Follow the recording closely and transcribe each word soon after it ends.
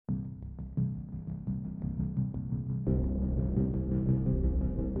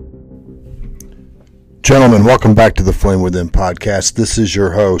Gentlemen, welcome back to the Flame Within podcast. This is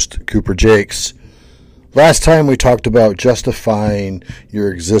your host, Cooper Jakes. Last time we talked about justifying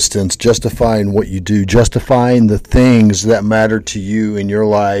your existence, justifying what you do, justifying the things that matter to you in your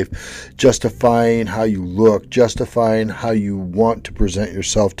life, justifying how you look, justifying how you want to present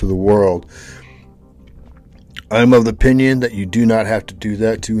yourself to the world. I'm of the opinion that you do not have to do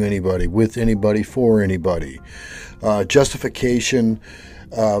that to anybody, with anybody, for anybody. Justification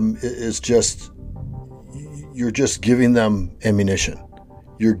is just, you're just giving them ammunition.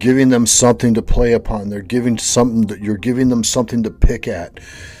 You're giving them something to play upon. You're giving them something to pick at.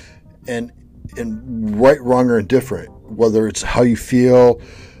 And right, wrong, or indifferent, whether it's how you feel,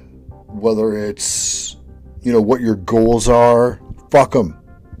 whether it's, what your goals are, fuck them.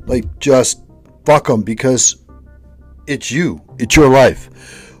 Just fuck them, because it's you. It's your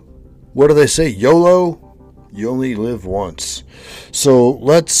life. What do they say? YOLO? You only live once. So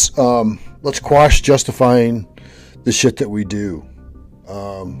let's quash justifying the shit that we do.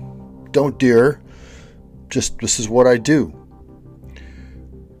 Don't dare. Just, this is what I do.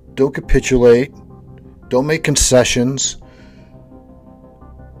 Don't capitulate. Don't make concessions.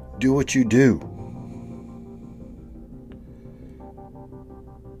 Do what you do.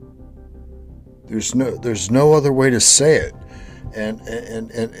 There's no other way to say it.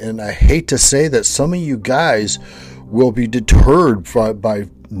 And I hate to say that some of you guys will be deterred by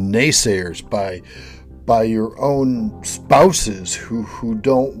naysayers, by your own spouses who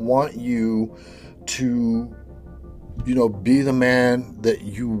don't want you to, be the man that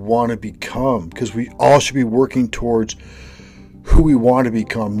you want to become. Because we all should be working towards who we want to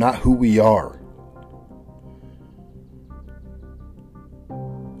become, not who we are.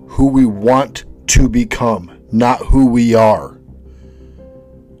 Who we want to become, not who we are.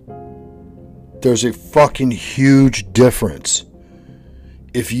 There's a fucking huge difference.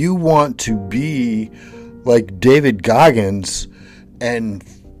 If you want to be like David Goggins and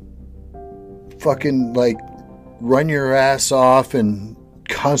fucking run your ass off and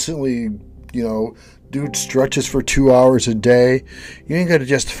constantly, do stretches for 2 hours a day, you ain't got to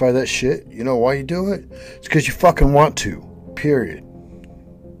justify that shit. You know why you do it? It's because you fucking want to. Period.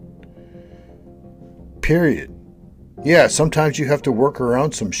 Yeah, sometimes you have to work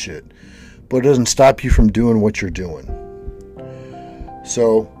around some shit, but it doesn't stop you from doing what you're doing.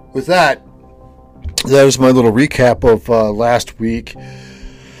 So, with that is my little recap of last week.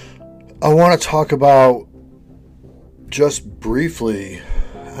 I want to talk about, just briefly,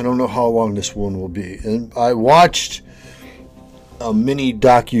 I don't know how long this one will be, and I watched a mini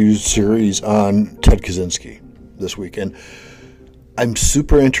docu-series on Ted Kaczynski this week, and I'm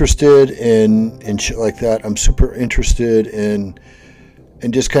super interested in shit like that. I'm super interested in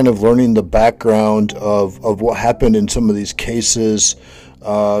just kind of learning the background of what happened in some of these cases,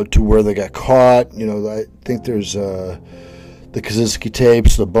 to where they got caught. I think there's the Kaczynski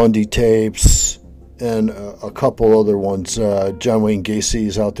tapes, the Bundy tapes, and a couple other ones. John Wayne Gacy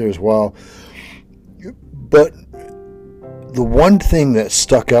is out there as well. But the one thing that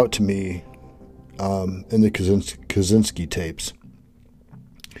stuck out to me in the Kaczynski tapes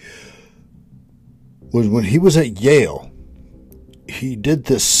was when he was at Yale. He did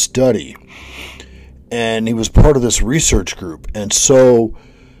this study, and he was part of this research group. And so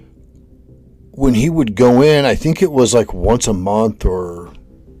when he would go in, I think it was once a month or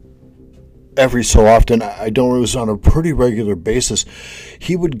every so often, it was on a pretty regular basis,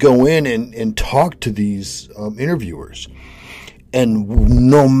 he would go in and talk to these interviewers. And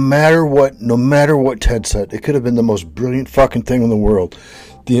no matter what Ted said, it could have been the most brilliant fucking thing in the world,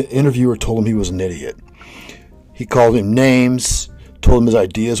 the interviewer told him he was an idiot. He called him names, told him his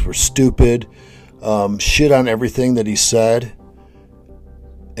ideas were stupid, shit on everything that he said.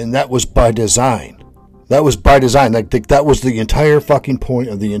 And that was by design. That was the entire fucking point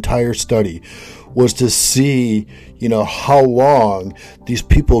of the entire study, was to see, how long these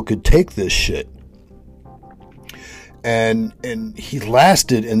people could take this shit. And he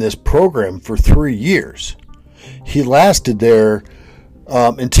lasted in this program for 3 years. He lasted there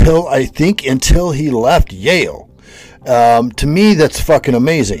until he left Yale. To me, that's fucking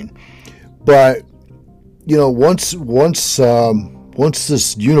amazing. But once this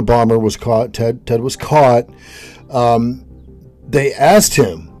Unabomber was caught, Ted was caught. They asked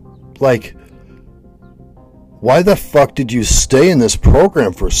him, why the fuck did you stay in this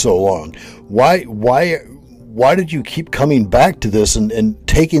program for so long? Why did you keep coming back to this and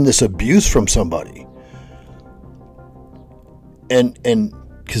taking this abuse from somebody? And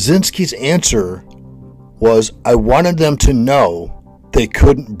Kaczynski's answer was, I wanted them to know they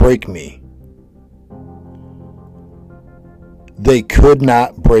couldn't break me. They could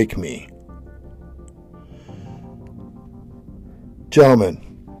not break me. Gentlemen,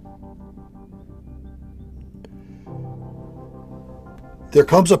 there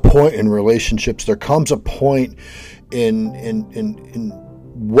comes a point in relationships, there comes a point in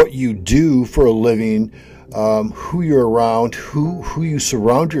what you do for a living, who you're around, who you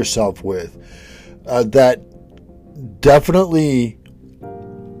surround yourself with, that definitely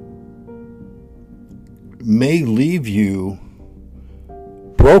may leave you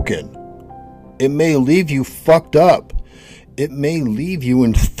broken. It may leave you fucked up. It may leave you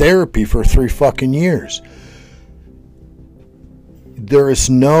in therapy for 3 fucking years. There is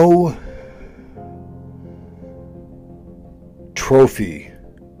no trophy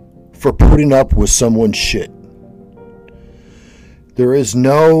for putting up with someone's shit. There is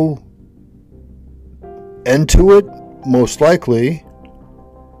no end to it, most likely.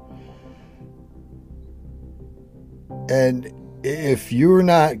 And if you're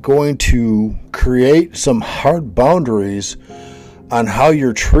not going to create some hard boundaries on how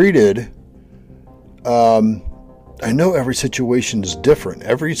you're treated, I know every situation is different.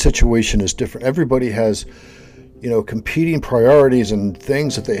 Every situation is different. Everybody has, competing priorities and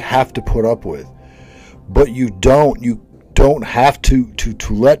things that they have to put up with. But you don't have to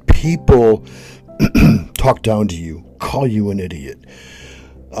let people talk down to you, call you an idiot.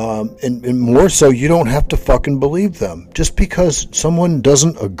 And more so, you don't have to fucking believe them. Just because someone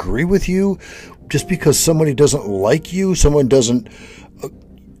doesn't agree with you, just because somebody doesn't like you, someone doesn't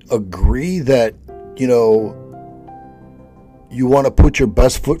agree that, you want to put your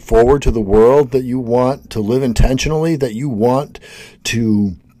best foot forward to the world, that you want to live intentionally, that you want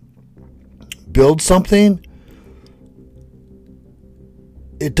to build something,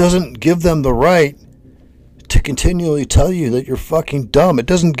 it doesn't give them the right to continually tell you that you're fucking dumb. It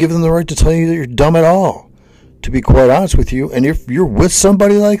doesn't give them the right to tell you that you're dumb at all, to be quite honest with you. And if you're with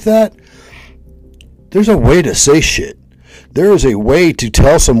somebody like that, there's a way to say shit. There is a way to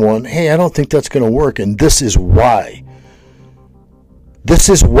tell someone, hey, I don't think that's going to work, and this is why. This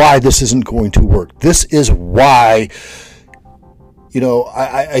is why this isn't going to work. This is why,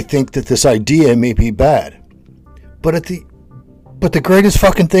 I think that this idea may be bad. But the greatest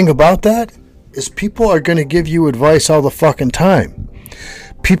fucking thing about that is people are going to give you advice all the fucking time.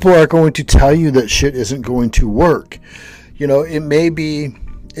 People are going to tell you that shit isn't going to work. It may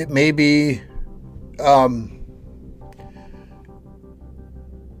be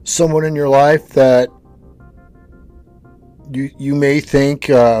someone in your life that you may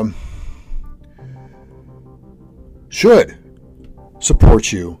think should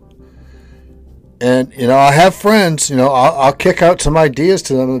support you. And, I have friends, I'll kick out some ideas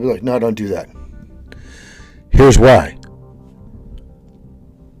to them and be like, no, don't do that. Here's why.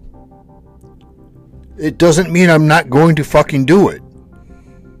 It doesn't mean I'm not going to fucking do it.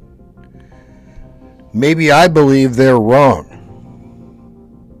 Maybe I believe they're wrong.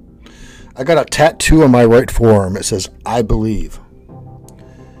 I got a tattoo on my right forearm. It says, I believe.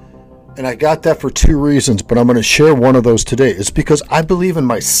 And I got that for 2 reasons, but I'm going to share one of those today. It's because I believe in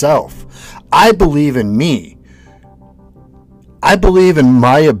myself. I believe in me. I believe in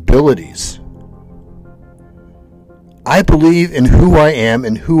my abilities. I believe in who I am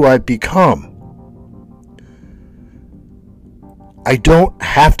and who I've become. I don't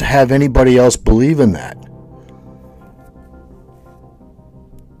have to have anybody else believe in that.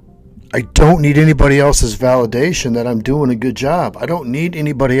 I don't need anybody else's validation that I'm doing a good job. I don't need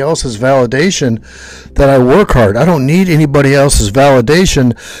anybody else's validation that I work hard. I don't need anybody else's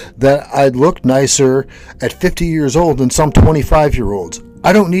validation that I look nicer at 50 years old than some 25-year-olds.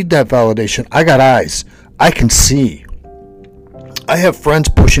 I don't need that validation. I got eyes. I can see. I have friends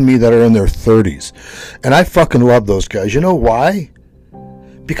pushing me that are in their 30s. And I fucking love those guys. You know why?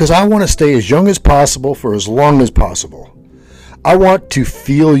 Because I want to stay as young as possible for as long as possible. I want to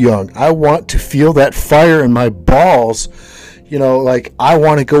feel young. I want to feel that fire in my balls. Like I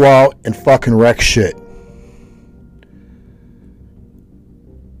want to go out and fucking wreck shit.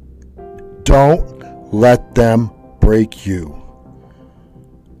 Don't let them break you.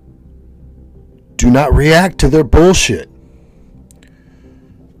 Do not react to their bullshit.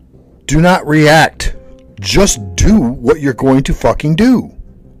 Do not react. Just do what you're going to fucking do.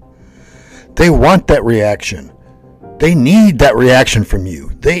 They want that reaction. They need that reaction from you.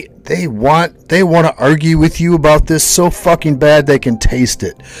 They want to argue with you about this so fucking bad they can taste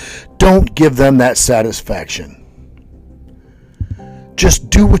it. Don't give them that satisfaction. Just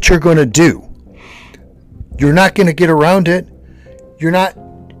do what you're going to do. You're not going to get around it. You're not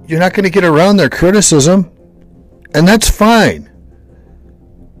going to get around their criticism, and that's fine.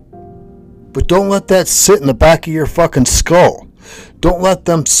 But don't let that sit in the back of your fucking skull. Don't let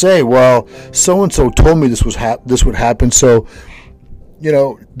them say, well, so-and-so told me this would happen, so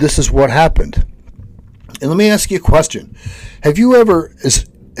this is what happened. And let me ask you a question. Have you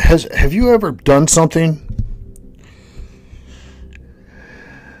ever done something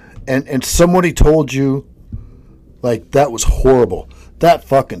and somebody told you, like, that was horrible, that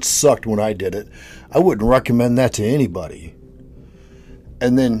fucking sucked when I did it, I wouldn't recommend that to anybody,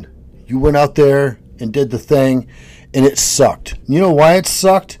 and then you went out there and did the thing and it sucked? You know why it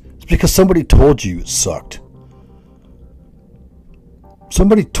sucked? It's because somebody told you it sucked.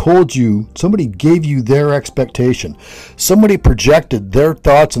 Somebody told you, somebody gave you their expectation. Somebody projected their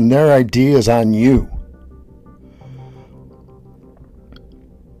thoughts and their ideas on you.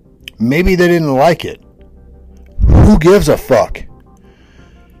 Maybe they didn't like it. Who gives a fuck?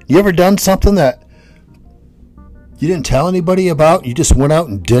 You ever done something that you didn't tell anybody about? You just went out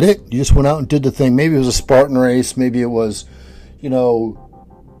and did it? You just went out and did the thing. Maybe it was a Spartan race. Maybe it was, one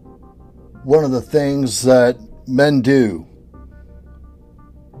of the things that men do.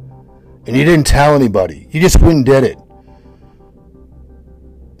 And you didn't tell anybody. You just went and did it.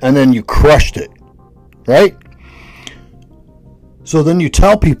 And then you crushed it. Right? So then you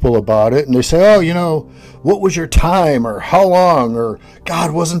tell people about it and they say, oh, what was your time, or how long, or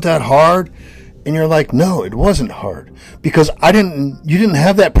God, wasn't that hard? And you're like, no, it wasn't hard, because you didn't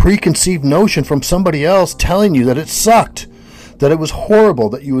have that preconceived notion from somebody else telling you that it sucked, that it was horrible,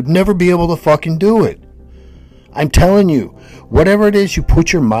 that you would never be able to fucking do it. I'm telling you, whatever it is you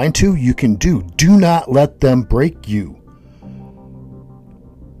put your mind to, you can do. Do not let them break you.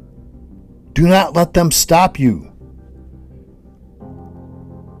 Do not let them stop you.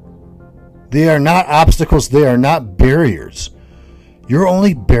 They are not obstacles. They are not barriers. Your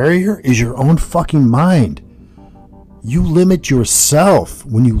only barrier is your own fucking mind. You limit yourself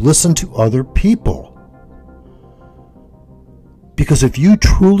when you listen to other people. Because if you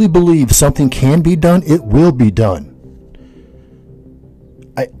truly believe something can be done, it will be done.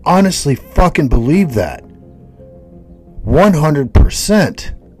 I honestly fucking believe that.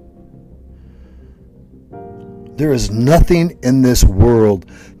 100%. There is nothing in this world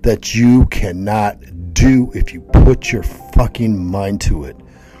that you cannot do if you put your fucking mind to it.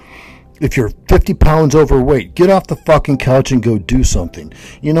 If you're 50 pounds overweight, get off the fucking couch and go do something.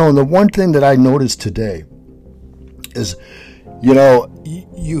 And the one thing that I noticed today is,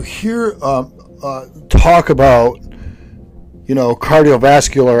 you hear talk about,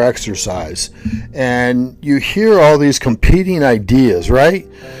 cardiovascular exercise, and you hear all these competing ideas, right?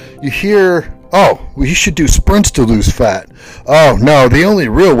 You hear, you should do sprints to lose fat. Oh, no, the only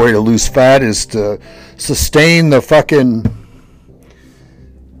real way to lose fat is to sustain the fucking, do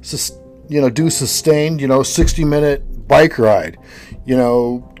sustained, 60-minute bike ride.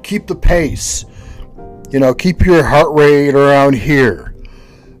 Keep the pace. Keep your heart rate around here.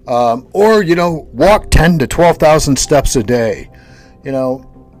 Or, walk 10 to 12,000 steps a day.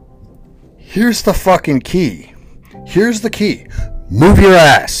 Here's the fucking key. Here's the key. Move your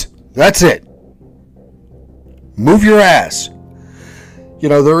ass. That's it. Move your ass.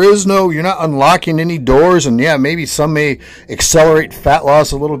 You're not unlocking any doors, and yeah, maybe some may accelerate fat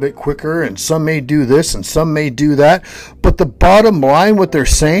loss a little bit quicker, and some may do this, and some may do that. But the bottom line, what they're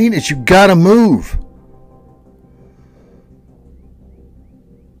saying is you gotta move.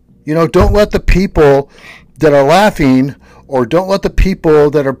 Don't let the people that are laughing, or don't let the people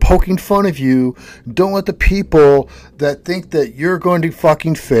that are poking fun of you, don't let the people that think that you're going to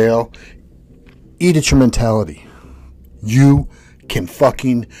fucking fail eat at your mentality. You can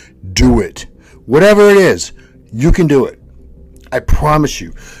fucking do it. Whatever it is, you can do it. I promise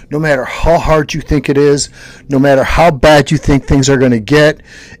you. No matter how hard you think it is, no matter how bad you think things are going to get,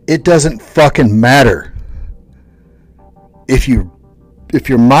 it doesn't fucking matter. If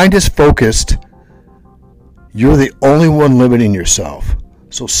your mind is focused, you're the only one limiting yourself.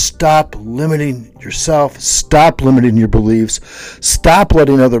 So stop limiting yourself. Stop limiting your beliefs. Stop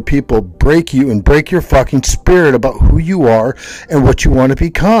letting other people break you and break your fucking spirit about who you are and what you want to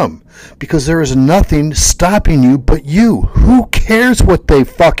become. Because there is nothing stopping you but you. Who cares what they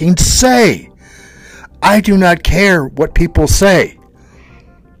fucking say? I do not care what people say.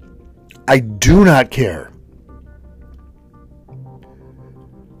 I do not care.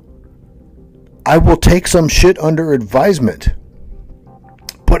 I will take some shit under advisement.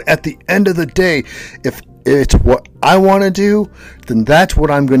 But at the end of the day, if it's what I want to do, then that's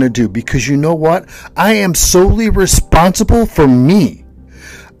what I'm going to do. Because you know what? I am solely responsible for me.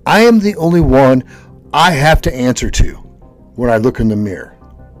 I am the only one I have to answer to when I look in the mirror.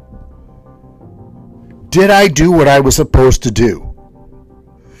 Did I do what I was supposed to do?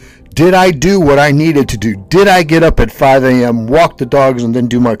 Did I do what I needed to do? Did I get up at 5 a.m., walk the dogs, and then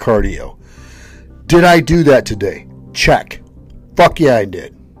do my cardio? Did I do that today? Check. Fuck yeah, I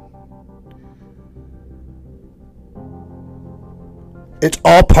did. It's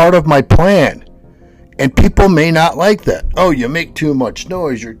all part of my plan. And people may not like that. Oh, you make too much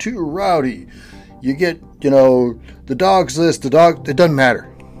noise. You're too rowdy. You get, the dog's this, the dog. It doesn't matter.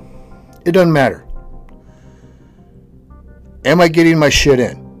 It doesn't matter. Am I getting my shit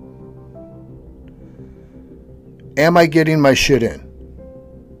in? Am I getting my shit in?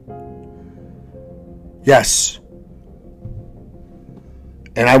 Yes.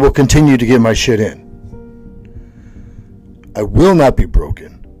 And I will continue to get my shit in. I will not be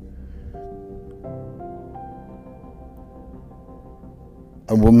broken.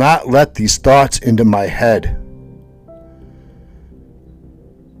 I will not let these thoughts into my head.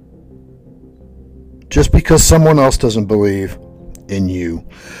 Just because someone else doesn't believe in you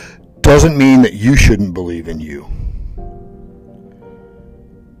doesn't mean that you shouldn't believe in you.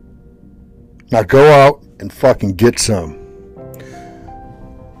 Now go out and fucking get some.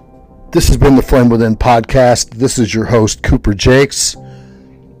 This has been the Flame Within podcast. This is your host, Cooper Jakes.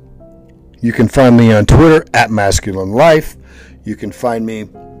 You can find me on Twitter at Masculine Life. You can find me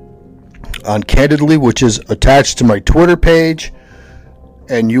on Candidly, which is attached to my Twitter page.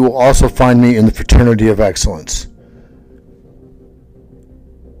 And you will also find me in the Fraternity of Excellence.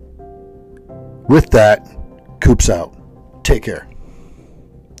 With that, Coop's out. Take care.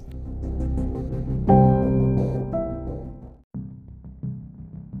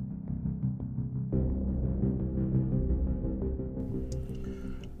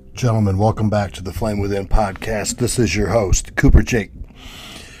 Gentlemen, welcome back to the Flame Within podcast. This is your host, Cooper Jake.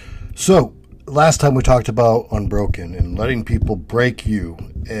 So, last time we talked about Unbroken and letting people break you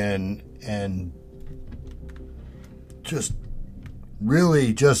and just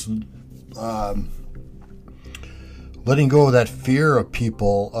really just letting go of that fear of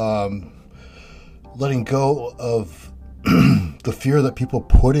people, letting go of the fear that people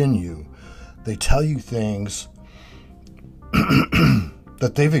put in you. They tell you things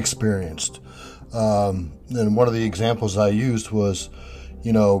that they've experienced. And one of the examples I used was,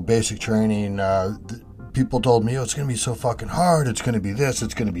 basic training. People told me, it's going to be so fucking hard. It's going to be this.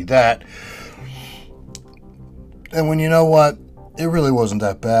 It's going to be that. And when you know what? It really wasn't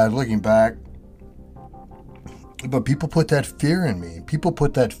that bad looking back. But people put that fear in me. People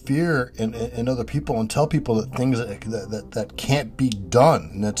put that fear in other people and tell people that things that can't be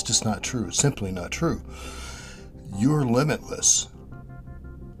done. And that's just not true. It's simply not true. You're limitless.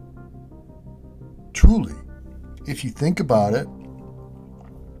 Truly, if you think about it,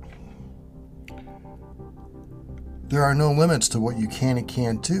 there are no limits to what you can and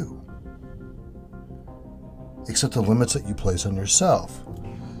can't do, except the limits that you place on yourself.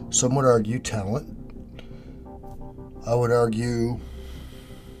 Some would argue talent. I would argue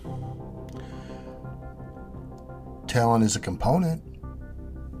talent is a component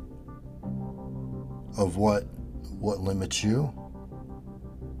of what limits you.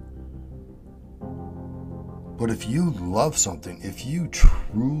 But if you love something, if you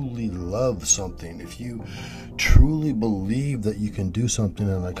truly love something, if you truly believe that you can do something,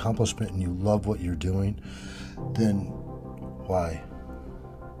 an accomplishment, and you love what you're doing, then why?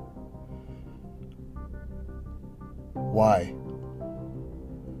 Why?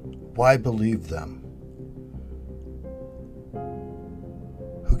 Why believe them?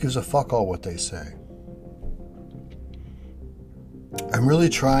 Who gives a fuck all what they say? I'm really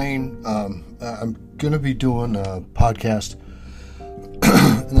trying, I'm going to be doing a podcast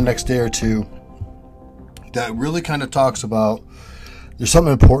in the next day or two that really kind of talks about, there's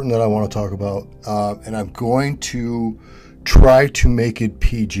something important that I want to talk about, and I'm going to try to make it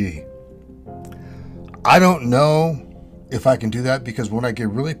PG. I don't know if I can do that, because when I get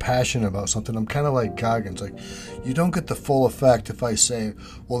really passionate about something, I'm kind of like Goggins. Like, you don't get the full effect if I say,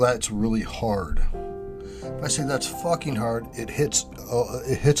 well, that's really hard. If I say that's fucking hard, it hits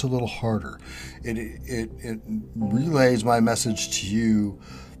a little harder. It relays my message to you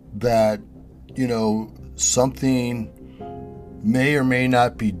that, something may or may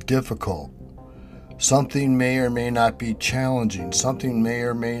not be difficult. Something may or may not be challenging. Something may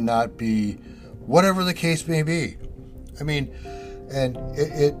or may not be whatever the case may be. I mean, and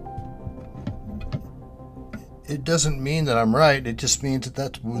it doesn't mean that I'm right. It just means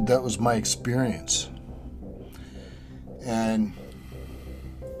that was my experience. And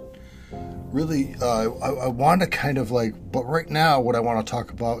really, I want to kind of but right now what I want to talk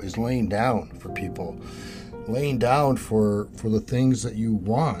about is laying down for people. Laying down for the things that you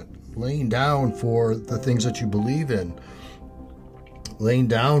want. Laying down for the things that you believe in. Laying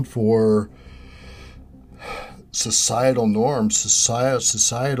down for societal norms,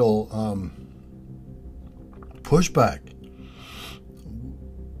 societal pushback.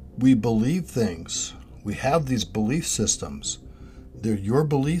 we believe things. We have these belief systems. They're your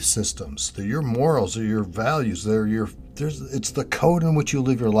belief systems. They're your morals. They're your values. It's the code in which you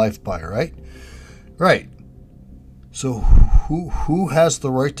live your life by, right? Right. So who has the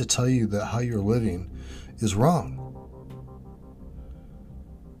right to tell you that how you're living is wrong?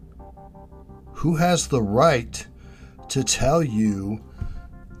 Who has the right to tell you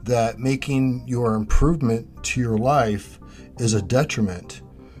that making your improvement to your life is a detriment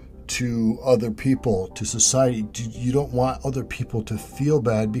to other people, to society? You don't want other people to feel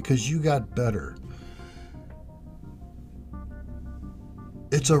bad because you got better.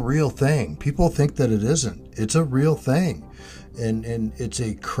 It's a real thing. People think that it isn't. It's a real thing. And it's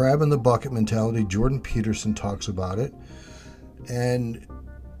a crab in the bucket mentality. Jordan Peterson talks about it. And,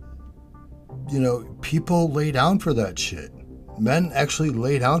 people lay down for that shit. Men actually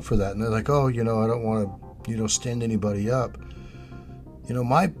lay down for that. And they're like, oh, I don't want to, stand anybody up.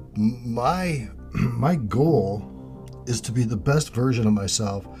 My goal is to be the best version of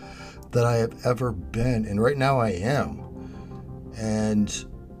myself that I have ever been. And right now I am. And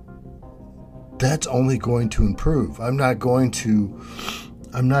that's only going to improve. I'm not going to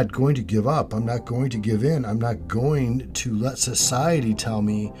give up. I'm not going to give in. I'm not going to let society tell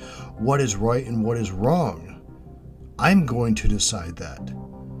me what is right and what is wrong. I'm going to decide that.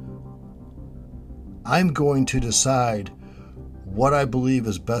 I'm going to decide what I believe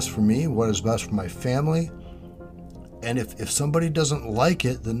is best for me, what is best for my family. And if somebody doesn't like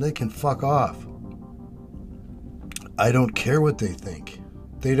it, then they can fuck off. I don't care what they think.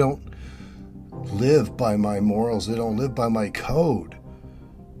 They don't live by my morals. They don't live by my code.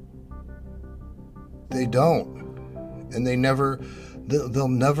 They don't. And they'll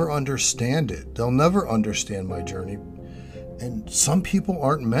never understand it. They'll never understand my journey. And some people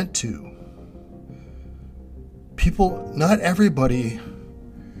aren't meant to. Not everybody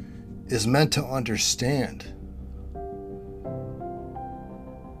is meant to understand.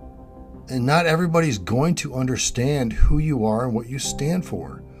 And not everybody's going to understand who you are and what you stand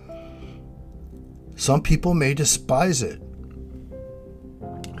for. Some people may despise it.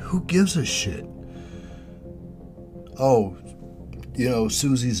 Who gives a shit? Oh,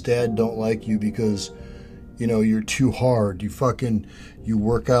 Susie's dad don't like you because, you're too hard. You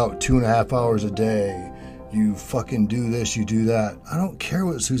work out 2.5 hours a day. You fucking do this, you do that. I don't care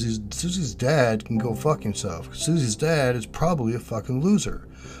what Susie's dad can go fuck himself. Susie's dad is probably a fucking loser.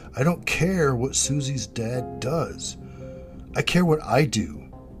 I don't care what Susie's dad does. I care what I do.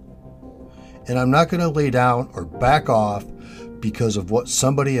 And I'm not going to lay down or back off because of what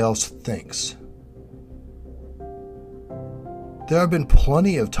somebody else thinks. There have been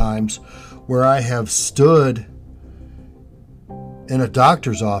plenty of times where I have stood in a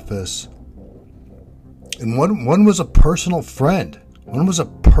doctor's office, and one was a personal friend.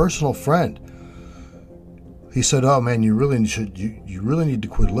 He said, "Oh man, you really need to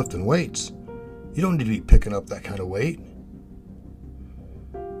quit lifting weights. You don't need to be picking up that kind of weight."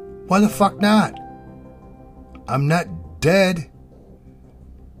 Why the fuck not? I'm not dead.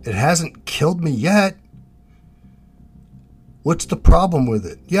 It hasn't killed me yet. What's the problem with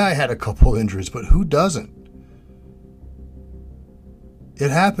it? Yeah, I had a couple injuries, but who doesn't? It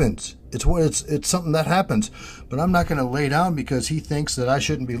happens. It's something that happens. But I'm not going to lay down because he thinks that I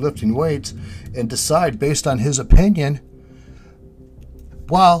shouldn't be lifting weights and decide based on his opinion.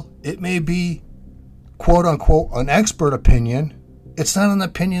 While it may be, quote unquote, an expert opinion, it's not an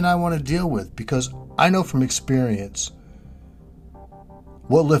opinion I want to deal with because I know from experience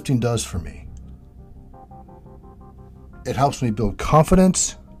what lifting does for me. It helps me build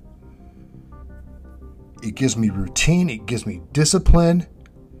confidence. It gives me routine. It gives me discipline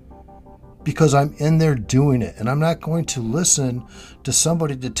because I'm in there doing it. And I'm not going to listen to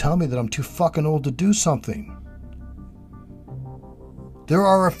somebody to tell me that I'm too fucking old to do something. There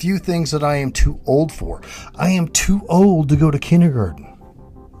are a few things that I am too old for. I am too old to go to kindergarten.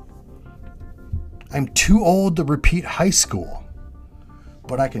 I'm too old to repeat high school.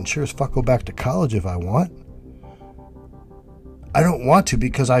 But I can sure as fuck go back to college if I want. I don't want to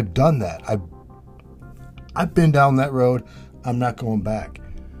because I've done that. I've been down that road. I'm not going back.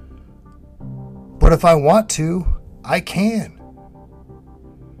 But if I want to, I can.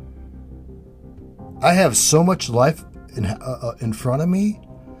 I have so much life in front of me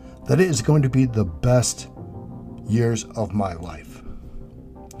that it is going to be the best years of my life.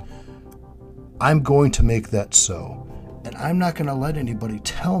 I'm going to make that so. And I'm not going to let anybody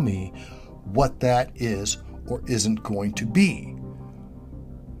tell me what that is or isn't going to be.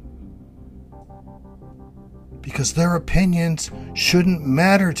 Because their opinions shouldn't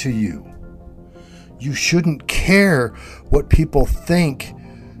matter to you. You shouldn't care what people think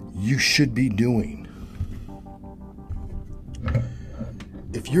you should be doing.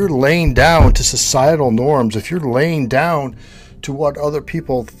 If you're laying down to societal norms, if you're laying down to what other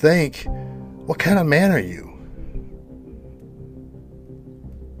people think, what kind of man are you?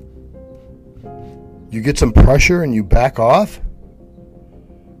 You get some pressure and you back off?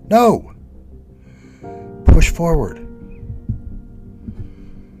 No. Push forward.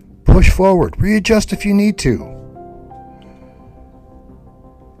 Push forward. Readjust if you need to.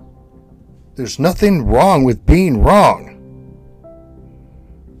 There's nothing wrong with being wrong.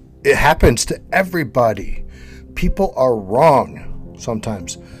 It happens to everybody. People are wrong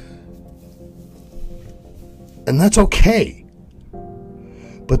sometimes. And that's okay.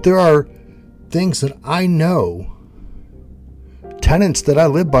 But there are things that I know, tenets that I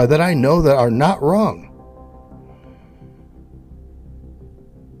live by that I know that are not wrong.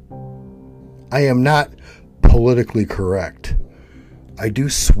 I am not politically correct. I do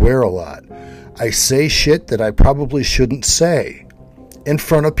swear a lot. I say shit that I probably shouldn't say in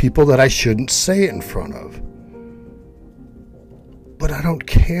front of people that I shouldn't say it in front of. But I don't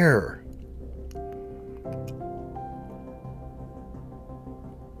care.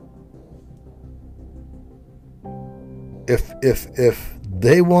 If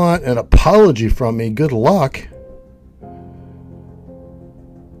they want an apology from me, good luck.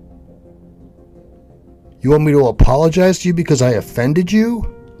 You want me to apologize to you because I offended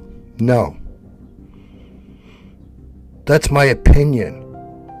you? No. That's my opinion.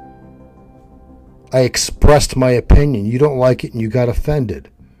 I expressed my opinion. You don't like it and you got offended.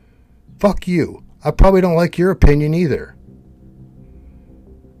 Fuck you. I probably don't like your opinion either.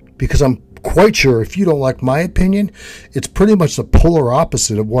 Because I'm quite sure if you don't like my opinion, it's pretty much the polar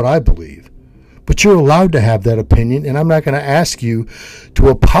opposite of what I believe. But you're allowed to have that opinion, and I'm not going to ask you to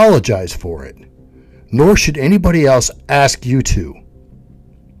apologize for it. Nor should anybody else ask you to.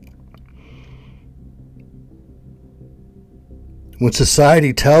 When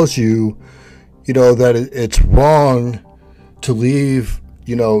society tells you, that it's wrong to leave,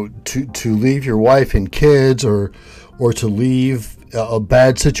 to leave your wife and kids or to leave a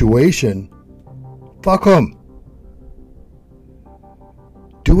bad situation, fuck them.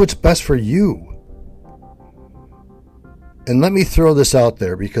 Do what's best for you. And let me throw this out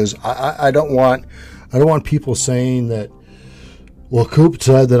there because I don't want people saying that, well, Coop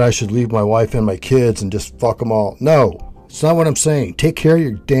said that I should leave my wife and my kids and just fuck them all. No, it's not what I'm saying. Take care of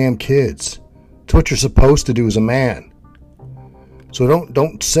your damn kids. It's what you're supposed to do as a man. So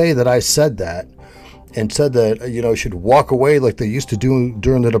don't say that I said that and said that, should walk away like they used to do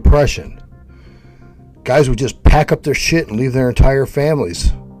during the Depression. Guys would just pack up their shit and leave their entire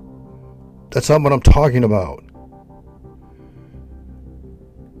families. That's not what I'm talking about.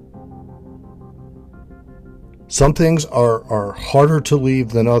 Some things are harder to leave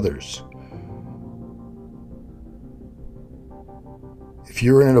than others. If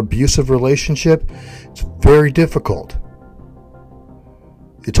you're in an abusive relationship, it's very difficult.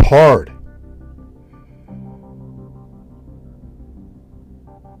 It's hard.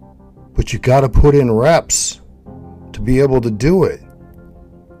 But you got to put in reps to be able to do it.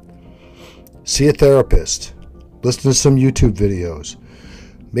 See a therapist. Listen to some YouTube videos.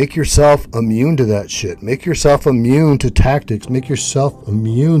 Make yourself immune to that shit. Make yourself immune to tactics. Make yourself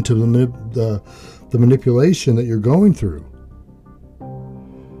immune to the manipulation that you're going through.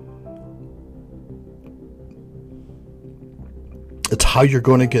 It's how you're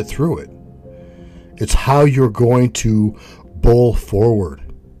going to get through it. It's how you're going to bull forward.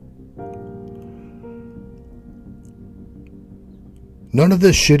 None of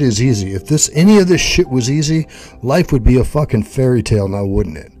this shit is easy. If any of this shit was easy, life would be a fucking fairy tale now,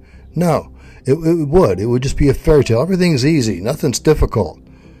 wouldn't it? No, it would. It would just be a fairy tale. Everything's easy. Nothing's difficult.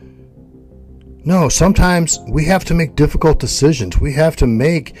 No, sometimes we have to make difficult decisions. We have to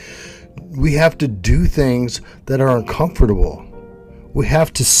do things that are uncomfortable. We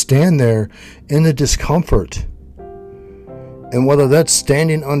have to stand there in the discomfort. And whether that's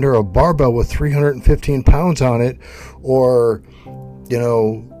standing under a barbell with 315 pounds on it or,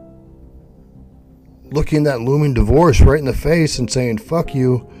 looking that looming divorce right in the face and saying, fuck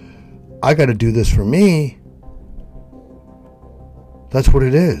you, I got to do this for me. That's what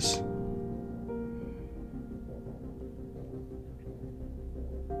it is.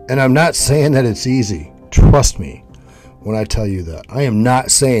 And I'm not saying that it's easy. Trust me when I tell you that. I am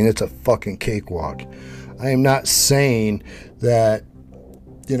not saying it's a fucking cakewalk. I am not saying that,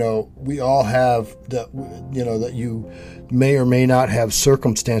 we all have that, that you may or may not have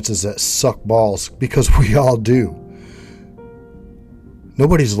circumstances that suck balls, because we all do.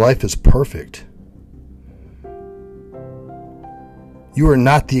 Nobody's life is perfect. You are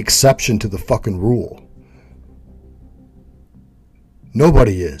not the exception to the fucking rule.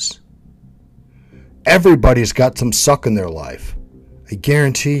 Nobody is. Everybody's got some suck in their life. I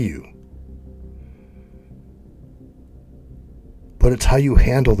guarantee you. But it's how you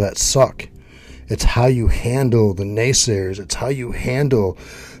handle that suck. It's how you handle the naysayers. It's how you handle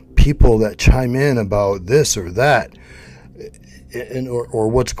people that chime in about this or that, or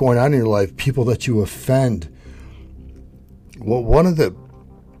what's going on in your life, people that you offend. Well, one of the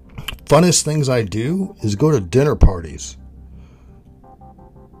funnest things I do is go to dinner parties.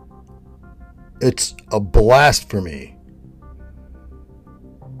 It's a blast for me.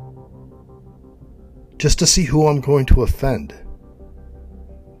 Just to see who I'm going to offend.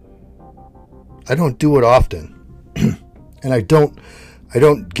 I don't do it often. And I don't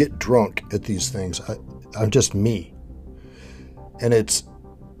get drunk at these things. I'm just me. And it's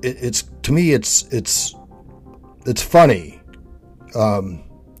to me it's funny.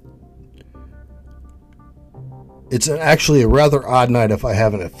 It's actually a rather odd night if I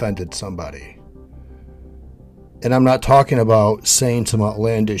haven't offended somebody. And I'm not talking about saying some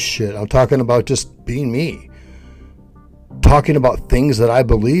outlandish shit. I'm talking about just being me. Talking about things that I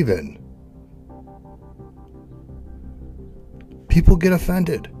believe in. People get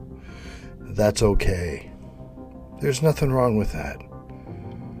offended. That's okay. There's nothing wrong with that.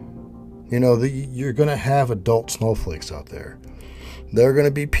 You know, you're going to have adult snowflakes out there. There are going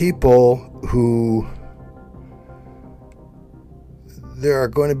to be people who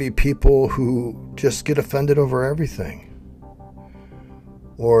just get offended over everything.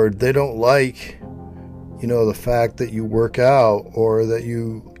 Or they don't like, you know, the fact that you work out or that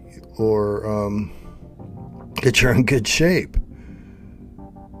that you're in good shape.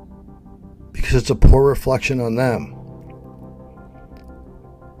 Because it's a poor reflection on them.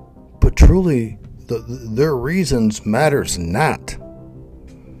 But truly, their reasons matters not.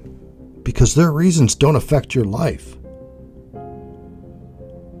 Because their reasons don't affect your life.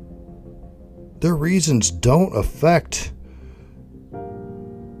 Their reasons don't affect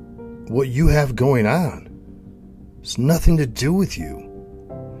what you have going on. It's nothing to do with you.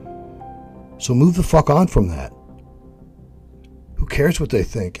 So move the fuck on from that. Who cares what they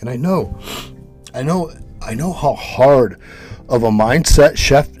think? And I know how hard of a mindset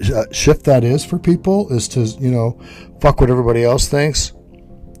shift that is for people, is to, you know, fuck what everybody else thinks.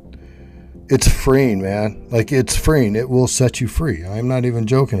 It's freeing, man. Like, it's freeing. It will set you free. I'm not even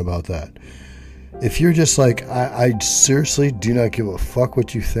joking about that. If you're just like, I seriously do not give a fuck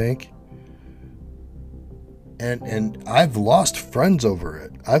what you think. And I've lost friends over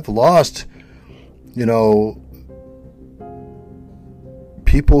it. I've lost, you know,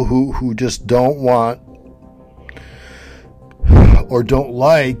 people who just don't want or don't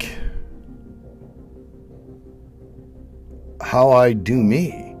like how I do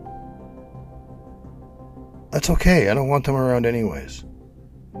me. That's okay. I don't want them around anyways.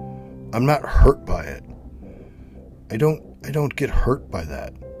 I'm not hurt by it. I don't get hurt by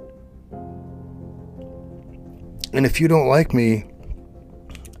that. And if you don't like me,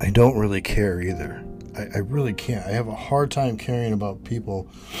 I don't really care either. I really can't. I have a hard time caring about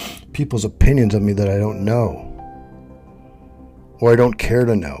people's opinions of me that I don't know. Or I don't care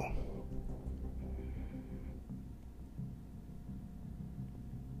to know.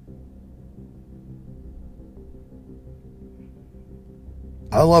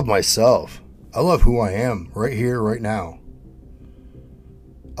 I love myself. I love who I am right here, right now.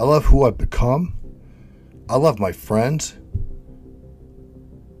 I love who I've become. I love my friends.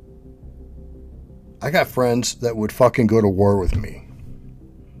 I got friends that would fucking go to war with me.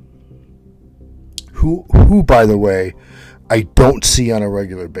 Who, by the way, I don't see on a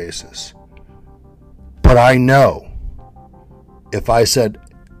regular basis. But I know if I said,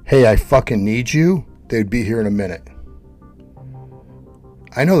 hey, I fucking need you, they'd be here in a minute.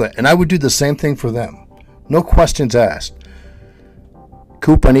 I know that. And I would do the same thing for them. No questions asked.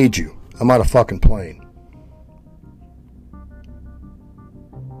 Coop, I need you. I'm on a fucking plane.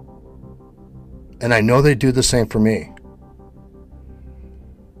 And I know they do the same for me.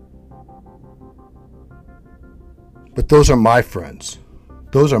 But those are my friends.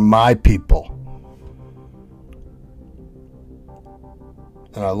 Those are my people.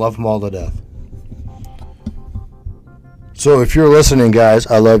 And I love them all to death. So if you're listening, guys,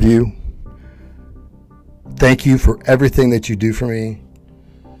 I love you. Thank you for everything that you do for me.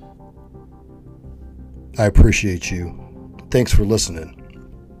 I appreciate you. Thanks for listening.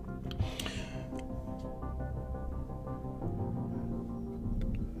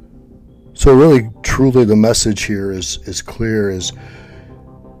 So really, truly, the message here is clear, is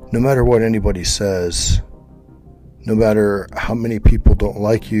no matter what anybody says, no matter how many people don't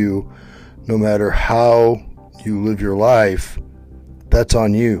like you, no matter how you live your life, that's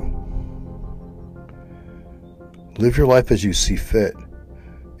on you. Live your life as you see fit.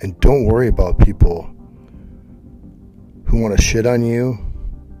 And don't worry about people who want to shit on you,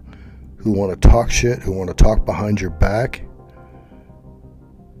 who want to talk shit, who want to talk behind your back.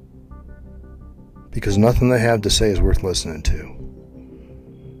 Because nothing they have to say is worth listening to.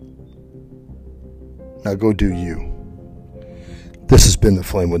 Now go do you. This has been the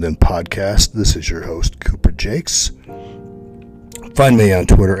Flame Within podcast. This is your host, Cooper Jakes. Find me on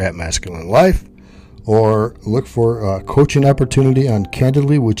Twitter at Masculine Life, or look for a coaching opportunity on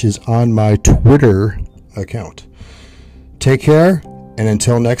Candidly, which is on my Twitter account. Take care, and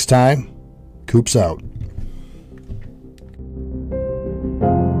until next time, Coops out.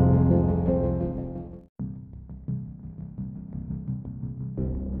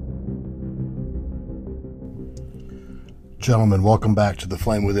 Gentlemen, welcome back to the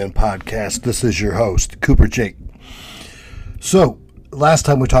Flame Within podcast. This is your host, Cooper Jake. So, last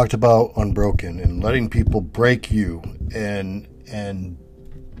time we talked about Unbroken and letting people break you and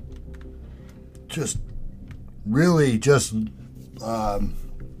just really just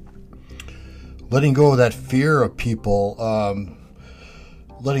letting go of that fear of people,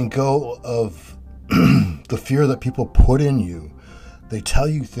 letting go of the fear that people put in you. They tell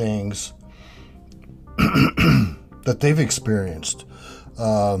you things that they've experienced.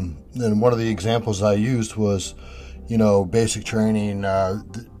 And one of the examples I used was, basic training.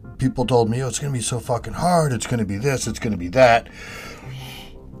 People told me, it's going to be so fucking hard. It's going to be this. It's going to be that.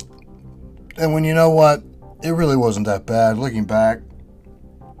 And when you know what? It really wasn't that bad looking back.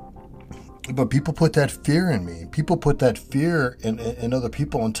 But people put that fear in me. People put that fear in other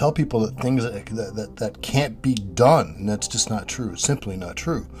people and tell people that things that can't be done. And that's just not true. Simply not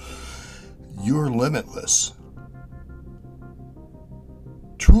true. You're limitless.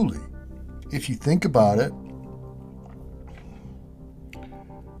 Truly. If you think about it,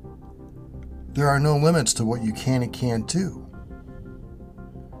 there are no limits to what you can and can't do,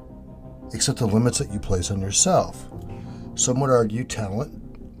 except the limits that you place on yourself. Some would argue talent.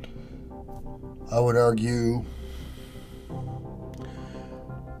 I would argue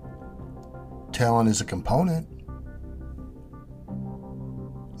talent is a component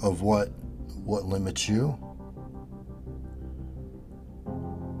of what limits you.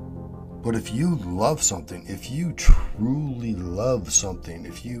 But if you love something, if you truly love something,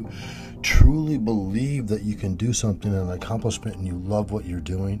 if you truly believe that you can do something, an accomplishment, and you love what you're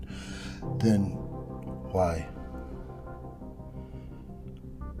doing, then why?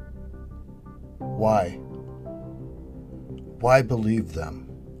 Why? Why believe them?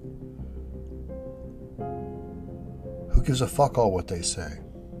 Who gives a fuck all what they say?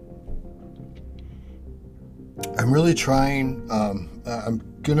 I'm really trying, I'm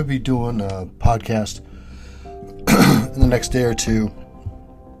going to be doing a podcast in the next day or two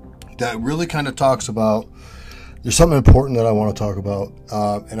that really kind of talks about, there's something important that I want to talk about,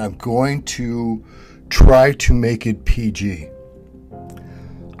 and I'm going to try to make it PG.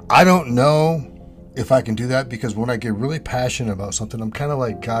 I don't know if I can do that, because when I get really passionate about something, I'm kind of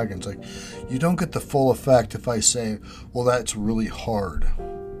like Goggins. Like, you don't get the full effect if I say, well, that's really hard.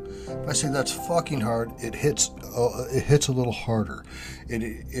 If I say that's fucking hard, it hits a little harder.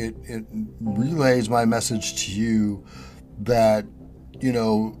 It relays my message to you that,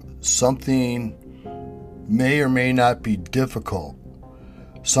 something may or may not be difficult.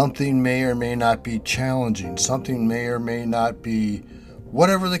 Something may or may not be challenging. Something may or may not be,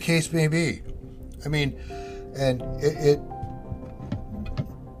 whatever the case may be. I mean, and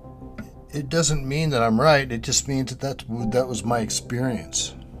it doesn't mean that I'm right. It just means that was my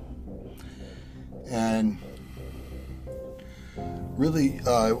experience. And really,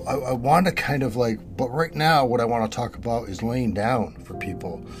 I want to kind of but right now what I want to talk about is laying down for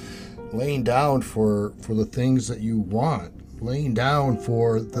people. Laying down for the things that you want. Laying down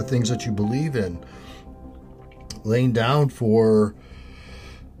for the things that you believe in. Laying down for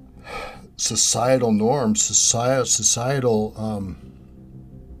societal norms, societal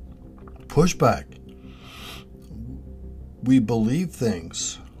pushback. We believe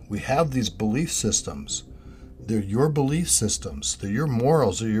things. We have these belief systems. They're your belief systems. They're your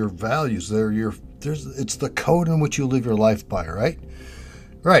morals. They're your values. It's the code in which you live your life by, right?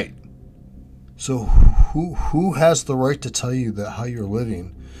 Right. So who has the right to tell you that how you're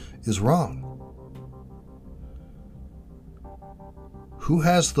living is wrong? Who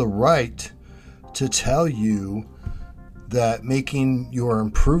has the right to tell you that making your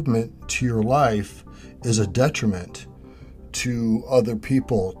improvement to your life is a detriment to other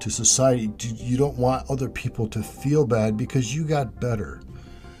people, to society. You don't want other people to feel bad because you got better.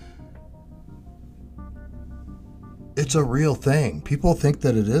 It's a real thing. People think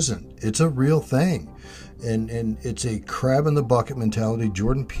that it isn't. It's a real thing. And it's a crab in the bucket mentality.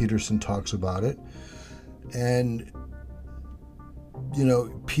 Jordan Peterson talks about it. And, you know,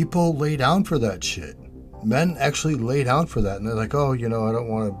 people lay down for that shit. Men actually lay down for that. And they're like, oh, you know, I don't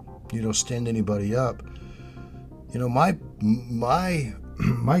want to, you know, stand anybody up. You know, my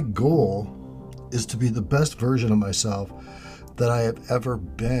goal is to be the best version of myself that I have ever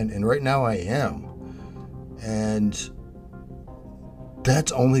been. And right now I am. And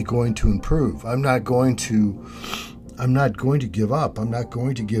that's only going to improve. I'm not going to give up. I'm not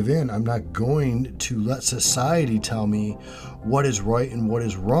going to give in. I'm not going to let society tell me what is right and what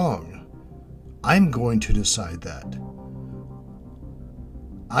is wrong. I'm going to decide that.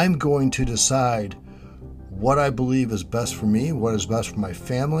 I'm going to decide what I believe is best for me, what is best for my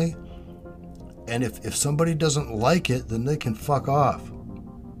family. And if somebody doesn't like it, then they can fuck off.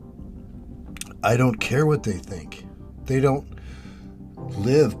 I don't care what they think. They don't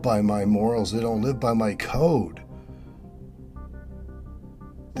live by my morals. They don't live by my code.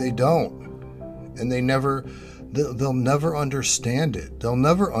 They don't. And they'll never understand it. They'll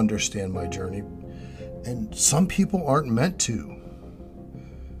never understand my journey. And some people aren't meant to.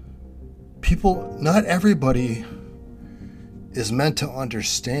 Not everybody is meant to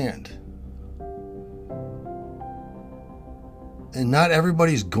understand. And not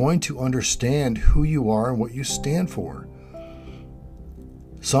everybody's going to understand who you are and what you stand for.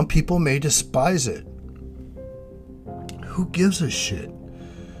 Some people may despise it. Who gives a shit?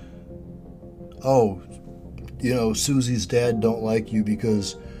 Oh, you know, Susie's dad don't like you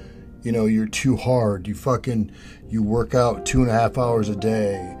because, you know, you're too hard. You work out 2.5 hours a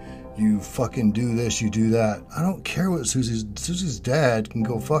day. You fucking do this, you do that. I don't care what Susie's dad can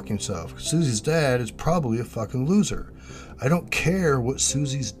go fuck himself. Susie's dad is probably a fucking loser. I don't care what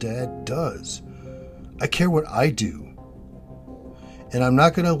Susie's dad does. I care what I do. And I'm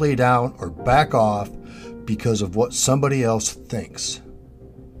not going to lay down or back off because of what somebody else thinks.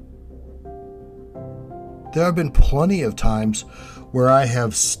 There have been plenty of times where I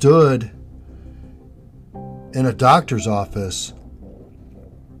have stood in a doctor's office,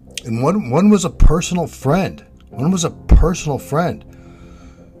 and one was a personal friend.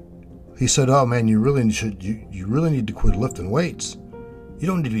 He said, "Oh man, you really need to quit lifting weights. You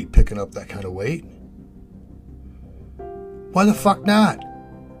don't need to be picking up that kind of weight." Why the fuck not?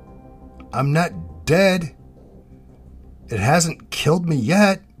 I'm not dead. It hasn't killed me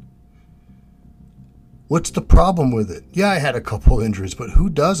yet. What's the problem with it? Yeah, I had a couple injuries, but who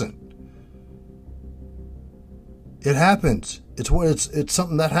doesn't? It happens. It's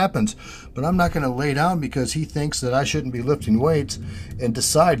something that happens. But I'm not going to lay down because he thinks that I shouldn't be lifting weights and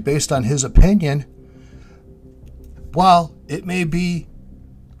decide based on his opinion. While it may be,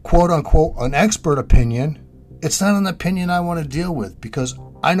 quote unquote, an expert opinion, it's not an opinion I want to deal with because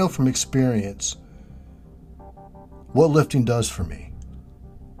I know from experience what lifting does for me.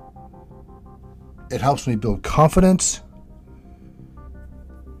 It helps me build confidence.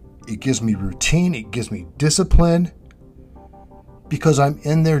 It gives me routine. It gives me discipline because I'm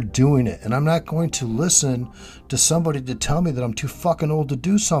in there doing it. And I'm not going to listen to somebody to tell me that I'm too fucking old to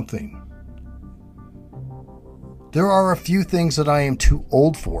do something. There are a few things that I am too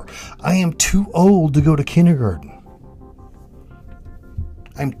old for. I am too old to go to kindergarten.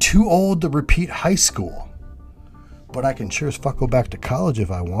 I'm too old to repeat high school. But I can sure as fuck go back to college if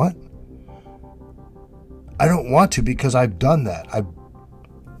I want. I don't want to because I've done that.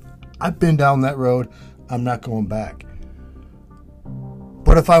 I've been down that road. I'm not going back.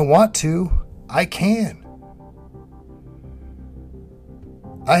 But if I want to, I can.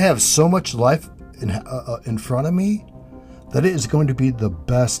 I have so much life in front of me that it is going to be the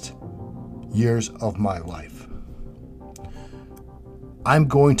best years of my life. I'm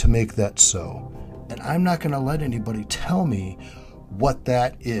going to make that so. And I'm not going to let anybody tell me what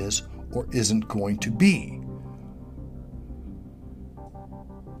that is or isn't going to be.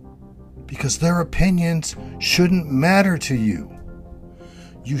 Because their opinions shouldn't matter to you.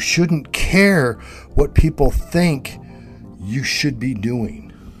 You shouldn't care what people think you should be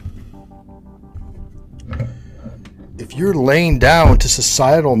doing. If you're laying down to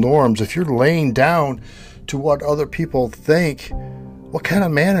societal norms, if you're laying down to what other people think, what kind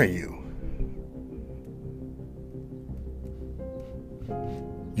of man are you?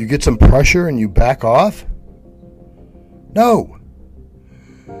 You get some pressure and you back off? No.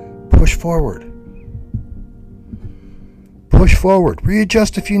 Push forward. Push forward.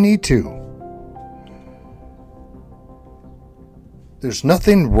 Readjust if you need to. There's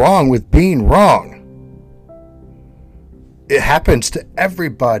nothing wrong with being wrong. It happens to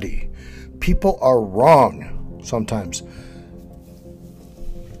everybody. People are wrong sometimes.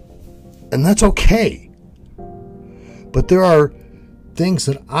 And that's okay. But there are things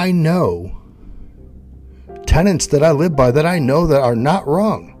that I know, tenets that I live by that I know that are not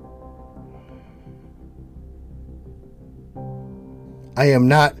wrong. I am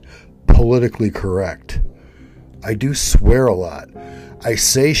not politically correct. I do swear a lot. I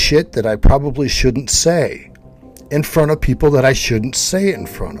say shit that I probably shouldn't say in front of people that I shouldn't say it in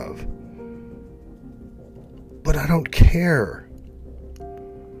front of. But I don't care.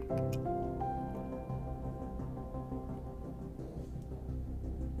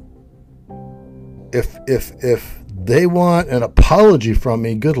 If they want an apology from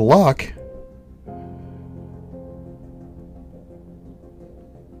me, good luck.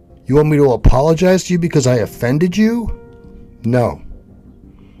 You want me to apologize to you because I offended you? No.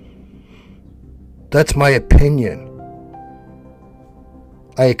 That's my opinion.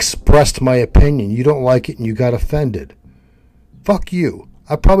 I expressed my opinion. You don't like it and you got offended. Fuck you.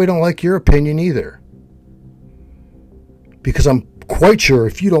 I probably don't like your opinion either. Because I'm quite sure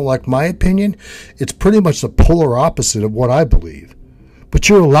if you don't like my opinion, it's pretty much the polar opposite of what I believe. But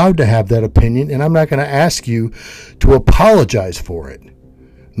you're allowed to have that opinion, and I'm not going to ask you to apologize for it.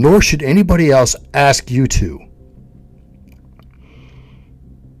 Nor should anybody else ask you to.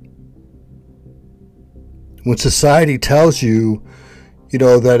 When society tells you,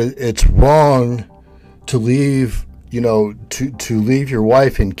 that it's wrong to leave, to leave your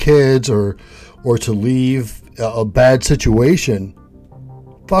wife and kids or to leave a bad situation,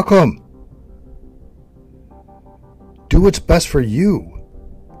 fuck them. Do what's best for you.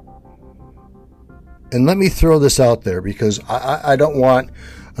 And let me throw this out there because I don't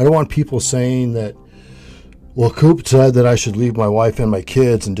want people saying that, well, Coop said that I should leave my wife and my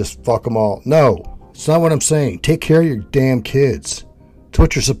kids and just fuck them all. No, it's not what I'm saying. Take care of your damn kids. It's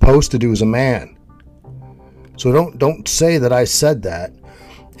what you're supposed to do as a man. So don't say that I said that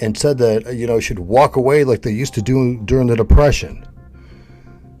and said that, you should walk away like they used to do during the Depression.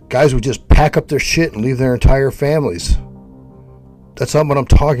 Guys would just pack up their shit and leave their entire families. That's not what I'm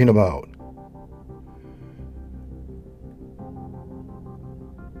talking about.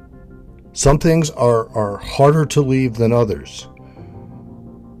 Some things are harder to leave than others.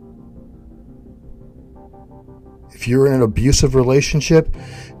 If you're in an abusive relationship,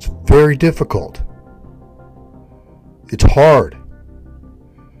 it's very difficult. It's hard.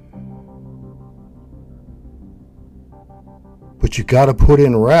 But you got to put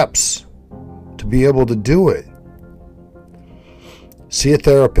in reps to be able to do it. See a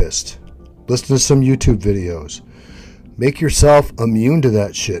therapist. Listen to some YouTube videos. Make yourself immune to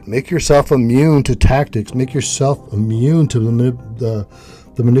that shit. Make yourself immune to tactics. Make yourself immune to the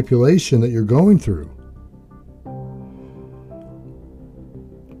manipulation that you're going through.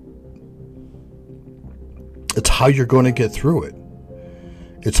 It's how you're going to get through it.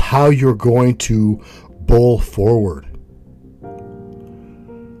 It's how you're going to bowl forward.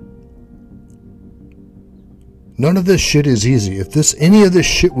 None of this shit is easy. If any of this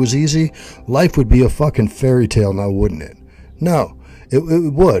shit was easy, life would be a fucking fairy tale now, wouldn't it? No, it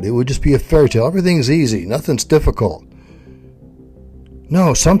would. It would just be a fairy tale. Everything's easy. Nothing's difficult.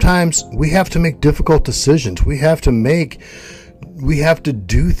 No, sometimes we have to make difficult decisions. We have to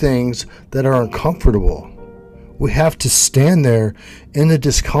do things that are uncomfortable. We have to stand there in the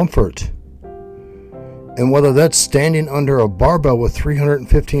discomfort. And whether that's standing under a barbell with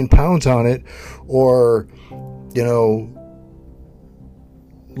 315 pounds on it or,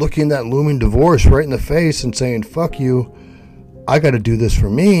 looking that looming divorce right in the face and saying, fuck you, I got to do this for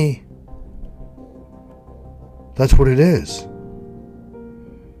me. That's what it is.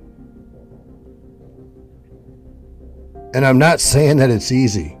 And I'm not saying that it's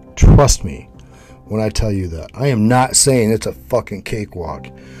easy. Trust me when I tell you that. I am not saying it's a fucking cakewalk.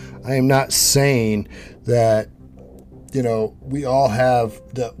 I am not saying that, we all have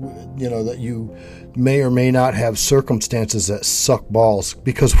that, that you may or may not have circumstances that suck balls,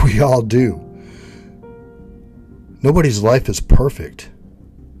 because we all do. Nobody's life is perfect.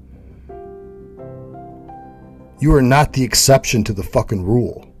 You are not the exception to the fucking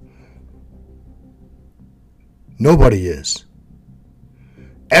rule. Nobody is.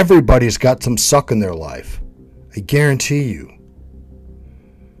 Everybody's got some suck in their life. I guarantee you.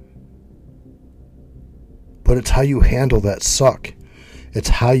 But it's how you handle that suck. It's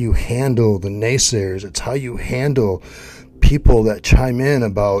how you handle the naysayers. It's how you handle people that chime in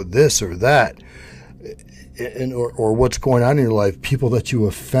about this or that, or what's going on in your life, people that you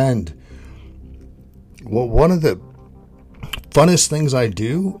offend. Well, one of the funnest things I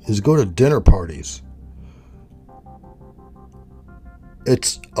do is go to dinner parties.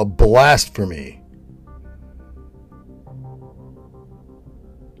 It's a blast for me.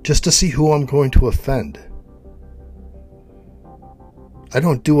 Just to see who I'm going to offend. I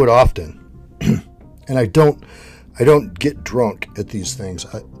don't do it often. And I don't get drunk at these things.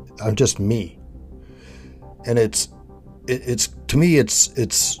 I'm just me. And it's to me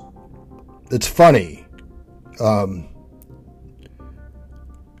it's funny.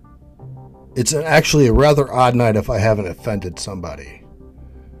 It's actually a rather odd night if I haven't offended somebody.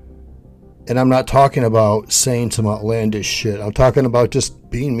 And I'm not talking about saying some outlandish shit. I'm talking about just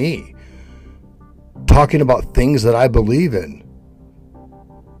being me. Talking about things that I believe in.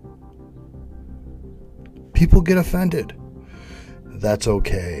 People get offended. That's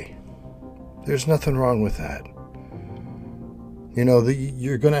okay. There's nothing wrong with that. You know,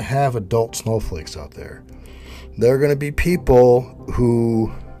 you're going to have adult snowflakes out there. There are going to be people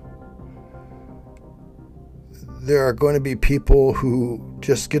who... There are going to be people who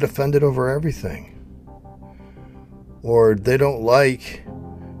just get offended over everything. Or they don't like,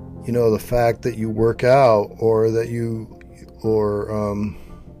 you know, the fact that you work out or that you,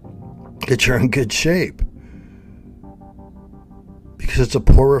 that you're in good shape. Because it's a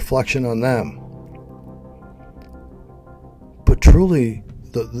poor reflection on them. But truly,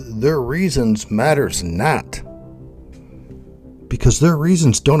 their reasons matters not. Because their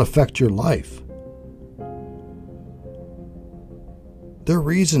reasons don't affect your life. Their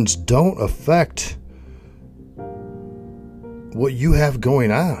reasons don't affect what you have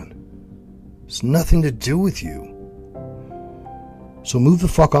going on. It's nothing to do with you. So move the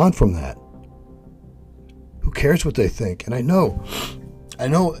fuck on from that. Who cares what they think? And I know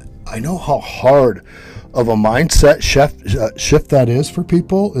how hard of a mindset shift that is for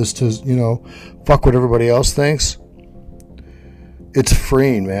people, is to, you know, fuck what everybody else thinks. It's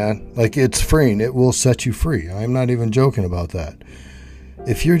freeing, man. Like, it's freeing. It will set you free. I'm not even joking about that.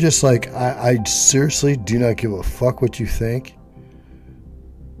 If you're just like, I seriously do not give a fuck what you think.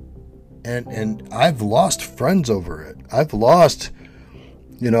 And I've lost friends over it. I've lost,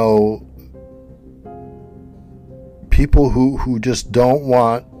 you know, people who just don't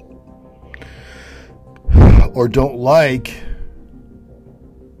want or don't like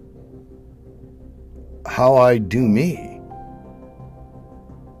how I do me.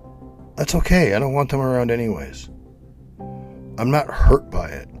 That's okay. I don't want them around anyways. I'm not hurt by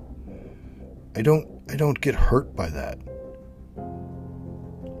it. I don't get hurt by that.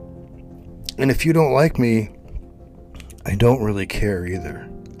 And if you don't like me, I don't really care either.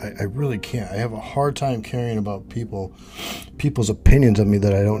 I really can't. I have a hard time caring about people's opinions of me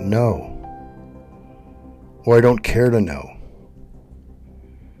that I don't know. Or I don't care to know.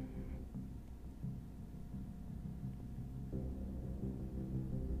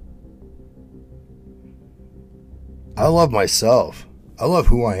 I love myself. I love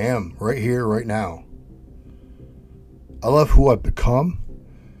who I am right here, right now. I love who I've become.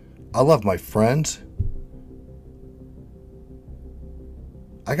 I love my friends.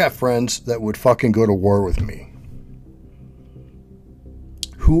 I got friends that would fucking go to war with me.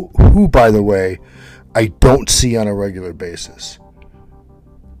 Who, by the way, I don't see on a regular basis.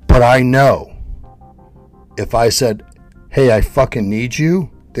 But I know if I said, hey, I fucking need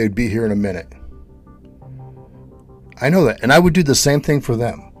you, they'd be here in a minute. I know that. And I would do the same thing for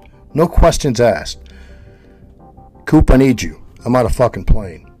them. No questions asked. Coop, I need you. I'm on a fucking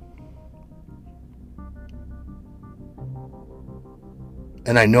plane.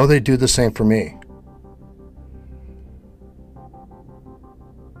 And I know they do the same for me.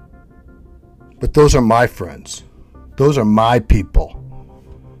 But those are my friends. Those are my people.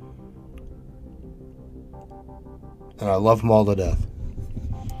 And I love them all to death.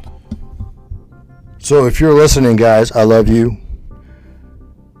 So if you're listening, guys, I love you.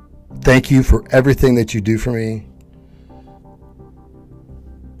 Thank you for everything that you do for me.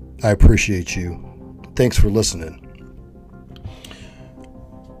 I appreciate you. Thanks for listening.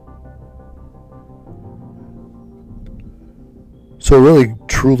 So really,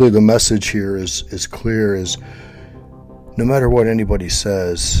 truly, the message here is clear, is no matter what anybody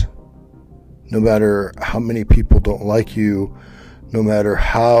says, no matter how many people don't like you, no matter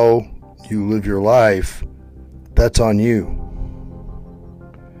how you live your life, that's on you.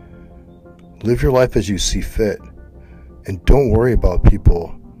 Live your life as you see fit. And don't worry about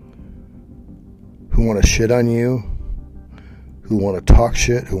people who want to shit on you, who want to talk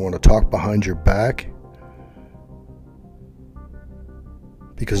shit, who want to talk behind your back.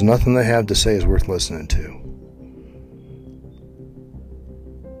 Because nothing they have to say is worth listening to.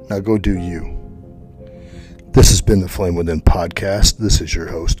 Now go do you. This has been the Flame Within podcast. This is your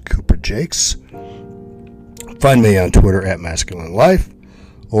host, Cooper Jakes. Find me on Twitter at Masculine Life,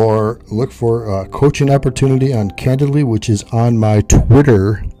 or look for a coaching opportunity on Candidly, which is on my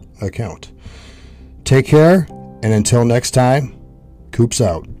Twitter account. Take care, and until next time, Coops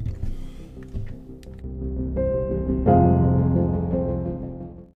out.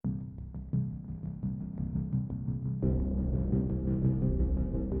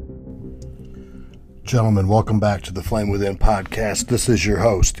 Gentlemen, welcome back to the Flame Within podcast. This is your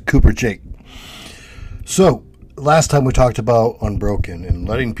host, Cooper Jake. So, last time we talked about Unbroken and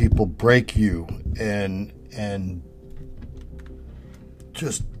letting people break you and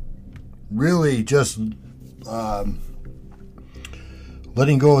just really just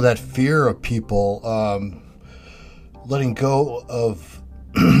letting go of that fear of people, letting go of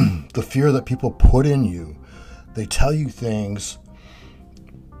the fear that people put in you. They tell you things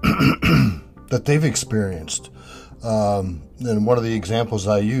that they've experienced. And one of the examples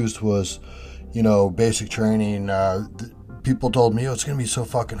I used was, basic training. People told me, it's going to be so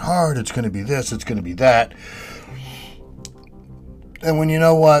fucking hard. It's going to be this. It's going to be that. And when you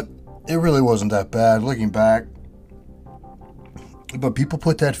know what? It really wasn't that bad looking back. But people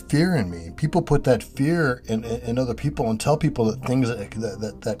put that fear in me. People put that fear in other people and tell people that things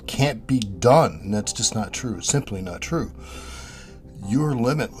that can't be done. And that's just not true. It's simply not true. You're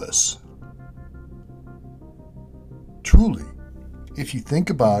limitless. Truly, if you think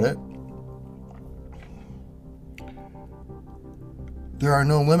about it, there are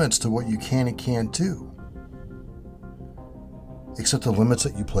no limits to what you can and can't do, except the limits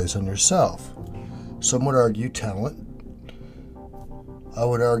that you place on yourself. Some would argue talent. I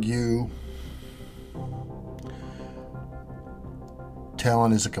would argue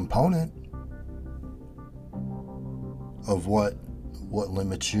talent is a component of what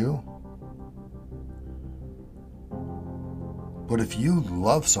limits you. But if you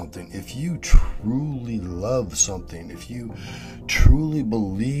love something, if you truly love something, if you truly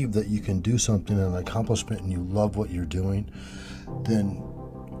believe that you can do something, an accomplishment, and you love what you're doing, then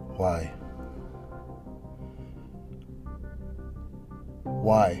why?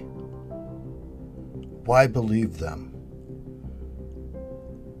 Why? Why believe them?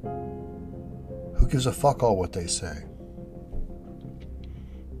 Who gives a fuck all what they say?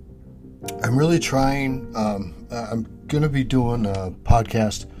 I'm really trying, I'm going to be doing a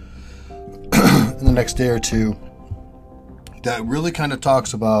podcast in the next day or two that really kind of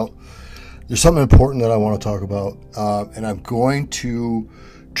talks about, there's something important that I want to talk about, and I'm going to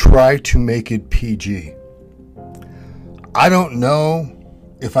try to make it PG. I don't know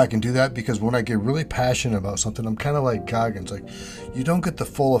if I can do that, because when I get really passionate about something, I'm kind of like Goggins. Like, you don't get the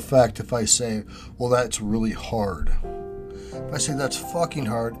full effect if I say, well, that's really hard. If I say that's fucking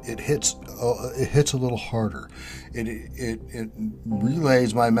hard, it hits a little harder. It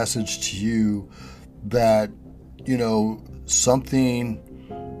relays my message to you that, something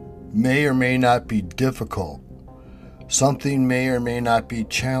may or may not be difficult. Something may or may not be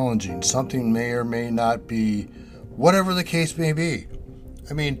challenging. Something may or may not be whatever the case may be.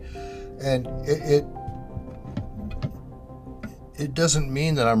 I mean, and it doesn't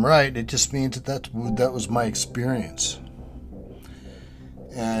mean that I'm right. It just means that was my experience.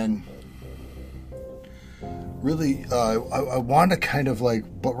 And really, I want to kind of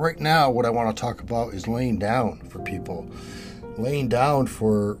but right now what I want to talk about is laying down for people. Laying down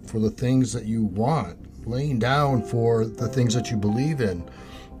for the things that you want. Laying down for the things that you believe in.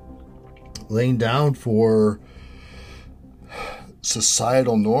 Laying down for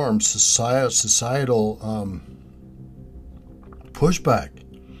societal norms, societal pushback.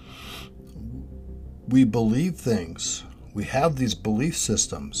 We believe things. We have these belief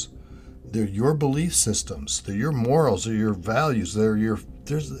systems. They're your belief systems. They're your morals. They're your values.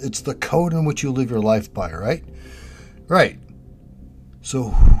 It's the code in which you live your life by, right? Right.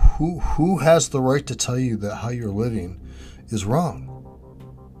 So who has the right to tell you that how you're living is wrong?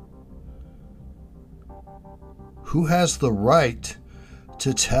 Who has the right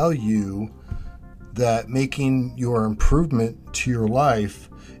to tell you that making your improvement to your life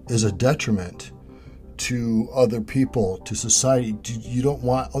is a detriment to other people, to society? You don't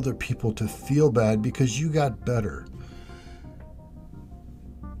want other people to feel bad because you got better.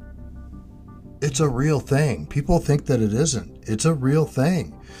 It's a real thing. People think that it isn't. It's a real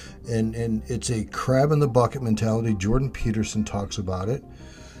thing. And it's a crab in the bucket mentality. Jordan Peterson talks about it.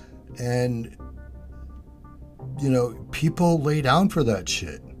 And, people lay down for that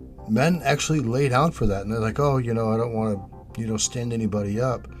shit. Men actually lay down for that. And they're like, oh, I don't want to, stand anybody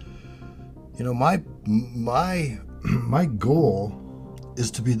up. My goal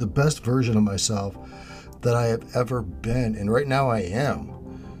is to be the best version of myself that I have ever been. And right now I am.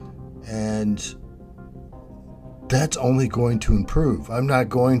 And that's only going to improve. I'm not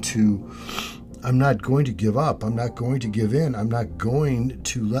going to give up. I'm not going to give in. I'm not going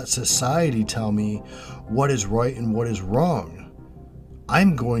to let society tell me what is right and what is wrong.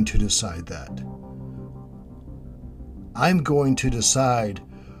 I'm going to decide that. I'm going to decide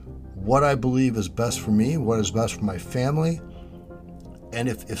what I believe is best for me, what is best for my family. And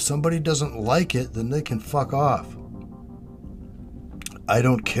if somebody doesn't like it, then they can fuck off. I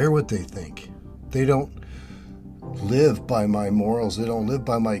don't care what they think. They don't live by my morals. They don't live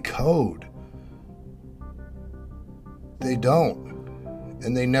by my code. They don't.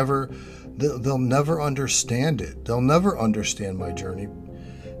 And they'll never understand it. They'll never understand my journey.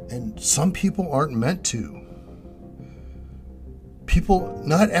 And some people aren't meant to.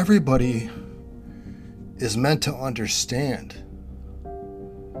 Not everybody is meant to understand.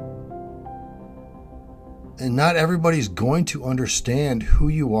 And not everybody's going to understand who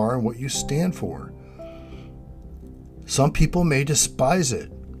you are and what you stand for. Some people may despise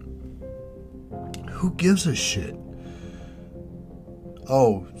it. Who gives a shit?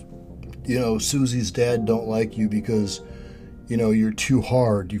 Oh, Susie's dad don't like you because, you're too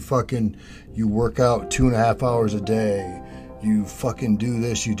hard. You work out 2.5 hours a day. You fucking do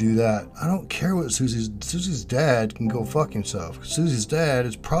this, you do that. I don't care what Susie's dad can go fuck himself. Susie's dad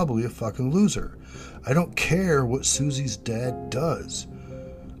is probably a fucking loser. I don't care what Susie's dad does.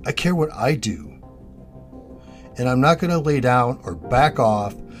 I care what I do. And I'm not going to lay down or back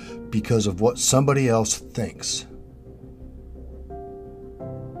off because of what somebody else thinks.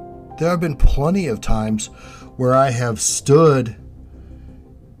 There have been plenty of times where I have stood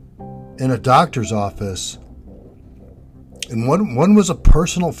in a doctor's office, and one was a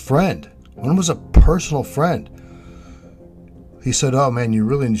personal friend. He said, "Oh man, you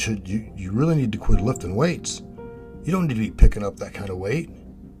really need to quit lifting weights. You don't need to be picking up that kind of weight."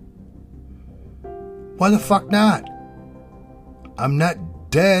 Why the fuck not? I'm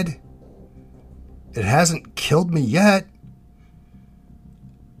not dead. It hasn't killed me yet.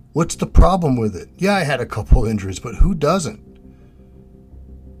 What's the problem with it? Yeah, I had a couple injuries, but who doesn't?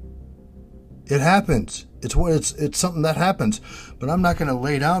 It happens. It's something that happens. But I'm not going to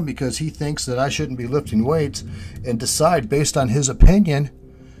lay down because he thinks that I shouldn't be lifting weights and decide based on his opinion.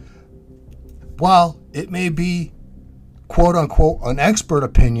 While it may be, quote unquote, an expert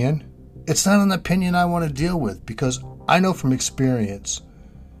opinion, it's not an opinion I want to deal with because I know from experience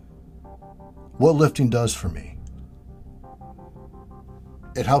what lifting does for me.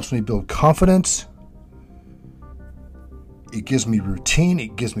 It helps me build confidence. It gives me routine.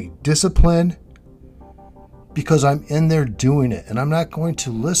 It gives me discipline because I'm in there doing it. And I'm not going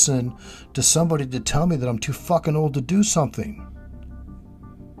to listen to somebody to tell me that I'm too fucking old to do something.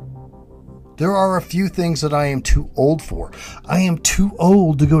 There are a few things that I am too old for. I am too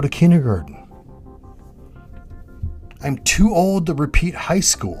old to go to kindergarten. I'm too old to repeat high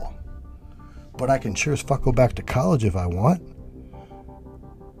school. But I can sure as fuck go back to college if I want.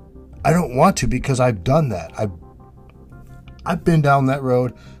 I don't want to because I've done that. I've been down that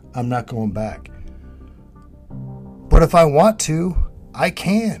road. I'm not going back. But if I want to, I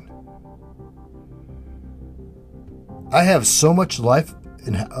can. I have so much life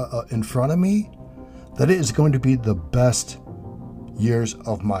in front of me that it is going to be the best years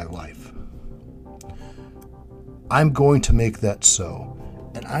of my life. I'm going to make that so.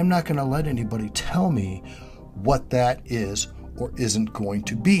 And I'm not going to let anybody tell me what that is or isn't going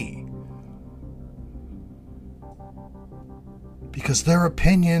to be. Because their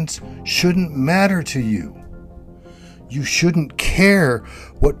opinions shouldn't matter to you. You shouldn't care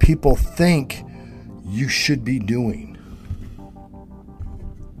what people think you should be doing.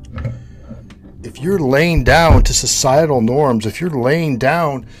 If you're laying down to societal norms, if you're laying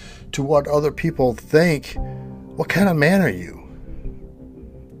down to what other people think, what kind of man are you?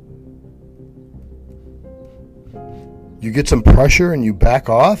 You get some pressure and you back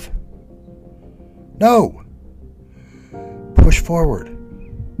off? No. Push forward.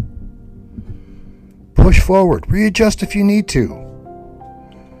 Push forward. Readjust if you need to.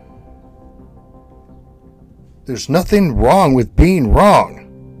 There's nothing wrong with being wrong.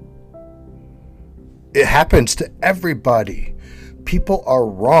 It happens to everybody. People are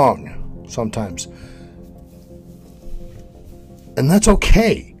wrong sometimes. And that's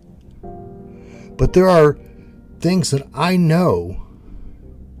okay. But there are things that I know,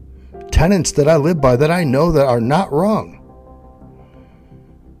 tenets that I live by that I know that are not wrong.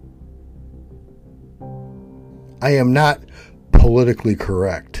 I am not politically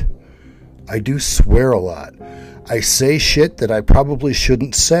correct. I do swear a lot. I say shit that I probably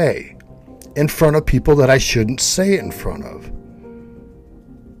shouldn't say. in front of people that I shouldn't say it in front of.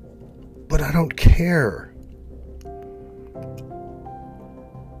 But I don't care.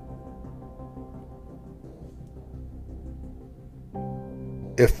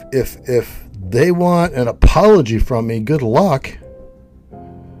 If they want an apology from me, good luck.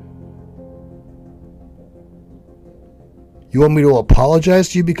 You want me to apologize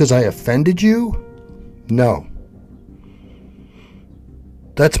to you because I offended you? No.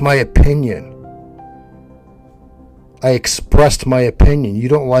 That's my opinion. I expressed my opinion. You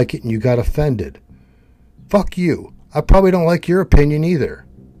don't like it and you got offended. Fuck you. I probably don't like your opinion either.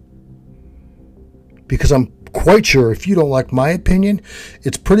 Because I'm quite sure if you don't like my opinion,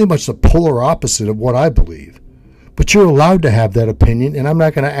 it's pretty much the polar opposite of what I believe. But you're allowed to have that opinion, and I'm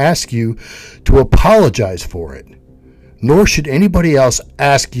not going to ask you to apologize for it. Nor should anybody else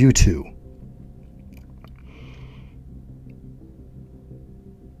ask you to.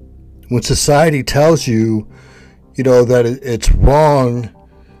 When society tells you, that it's wrong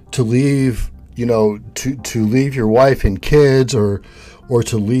to leave, to leave your wife and kids or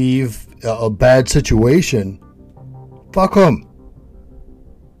to leave a bad situation, fuck them.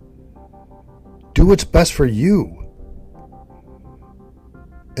 Do what's best for you.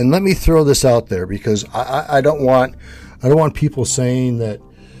 And let me throw this out there because I don't want people saying that,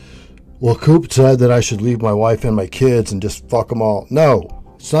 well, Coop said that I should leave my wife and my kids and just fuck them all. No,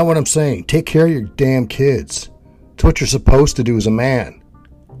 it's not what I'm saying. Take care of your damn kids. It's what you're supposed to do as a man.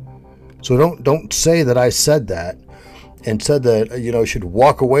 So don't say that I said that and said that, you should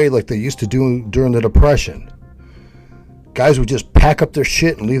walk away like they used to do during the Depression. Guys would just pack up their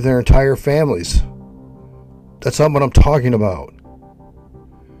shit and leave their entire families. That's not what I'm talking about.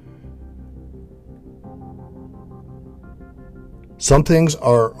 Some things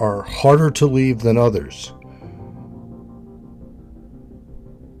are harder to leave than others.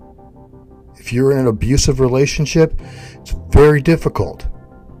 If you're in an abusive relationship, it's very difficult.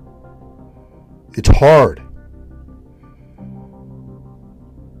 It's hard.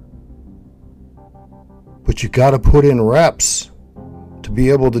 But you got to put in reps to be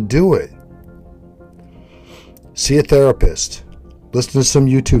able to do it. See a therapist. Listen to some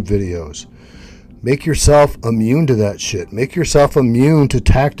YouTube videos. Make yourself immune to that shit. Make yourself immune to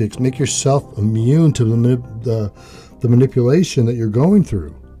tactics. Make yourself immune to the manipulation that you're going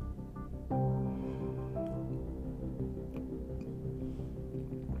through.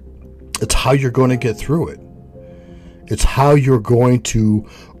 It's how you're going to get through it. It's how you're going to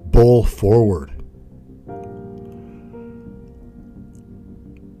bull forward.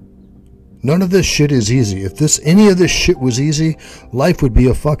 None of this shit is easy. If any of this shit was easy, life would be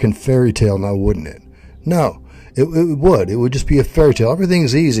a fucking fairy tale now, wouldn't it? No, it would. It would just be a fairy tale.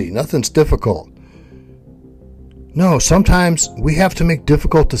 Everything's easy. Nothing's difficult. No, sometimes we have to make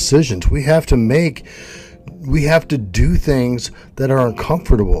difficult decisions. We have to do things that are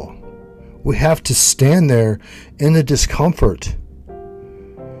uncomfortable. We have to stand there in the discomfort.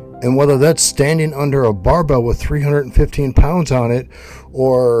 And whether that's standing under a barbell with 315 pounds on it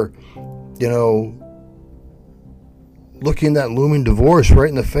or, looking that looming divorce right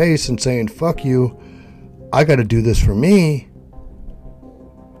in the face and saying, fuck you, I got to do this for me.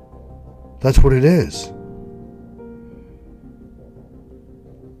 That's what it is.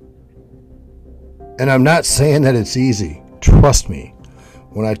 And I'm not saying that it's easy. Trust me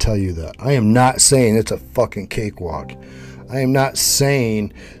when I tell you that. I am not saying it's a fucking cakewalk. I am not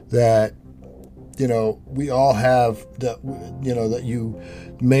saying that, we all have that, that you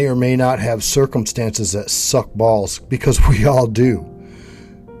may or may not have circumstances that suck balls, because we all do.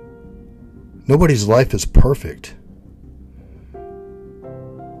 Nobody's life is perfect.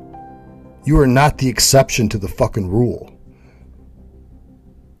 You are not the exception to the fucking rule.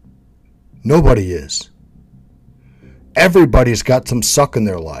 Nobody is. Everybody's got some suck in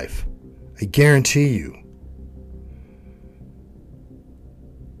their life. I guarantee you.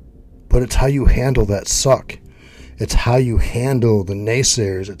 But it's how you handle that suck. It's how you handle the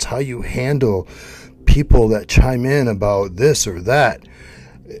naysayers. It's how you handle people that chime in about this or that,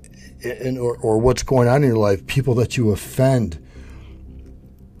 or what's going on in your life, people that you offend.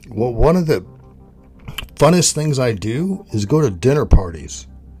 Well, one of the funnest things I do is go to dinner parties.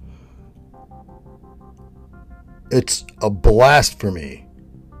 It's a blast for me.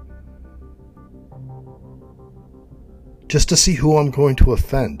 Just to see who I'm going to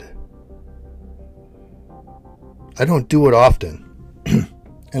offend. I don't do it often.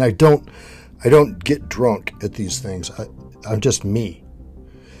 And I don't get drunk at these things. I'm just me.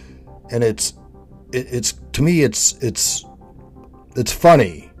 And it's to me it's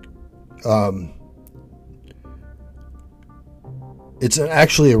funny. It's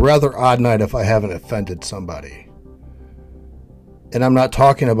actually a rather odd night if I haven't offended somebody. And I'm not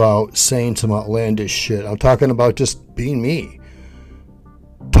talking about saying some outlandish shit. I'm talking about just being me.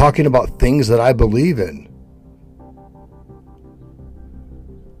 Talking about things that I believe in.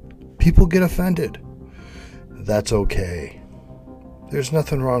 People get offended. That's okay. There's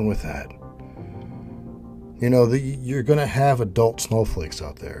nothing wrong with that. You know, you're going to have adult snowflakes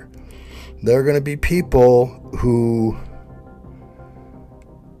out there. There are going to be people who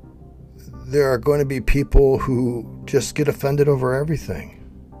just get offended over everything.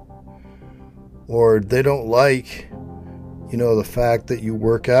 Or they don't like, you know, the fact that you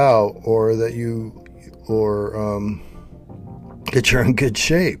work out or that that you're in good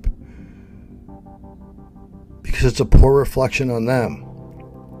shape. Because it's a poor reflection on them.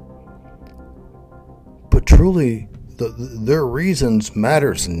 But truly, their reasons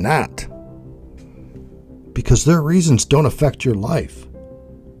matters not. Because their reasons don't affect your life.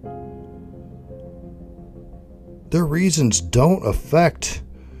 Their reasons don't affect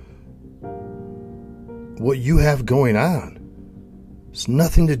what you have going on. It's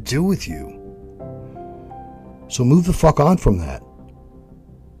nothing to do with you. So move the fuck on from that.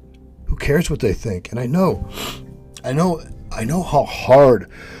 Who cares what they think? And I know how hard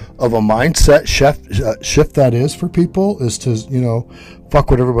of a mindset shift that is for people, is to, you know,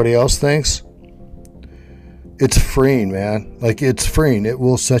 fuck what everybody else thinks. It's freeing, man. Like, it's freeing. It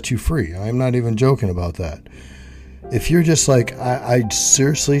will set you free. I'm not even joking about that. If you're just like, I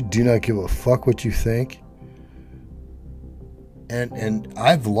seriously do not give a fuck what you think. And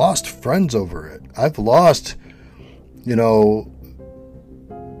I've lost friends over it. I've lost, you know,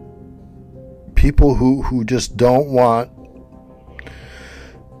 people who just don't want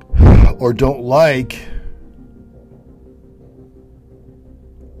or don't like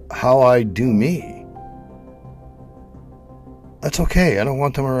how I do me. That's okay. I don't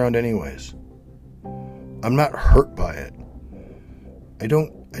want them around anyways. I'm not hurt by it. I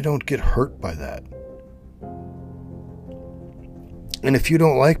don't get hurt by that. And if you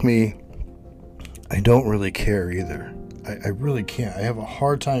don't like me, I don't really care either. I really can't. I have a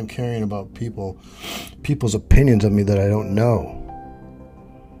hard time caring about people's opinions of me that I don't know.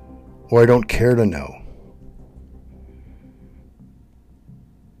 Or I don't care to know.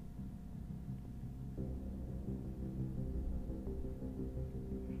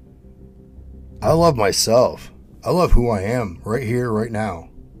 I love myself. I love who I am right here, right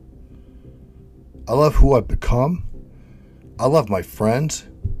now. I love who I've become. I love my friends.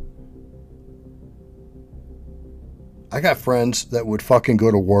 I got friends that would fucking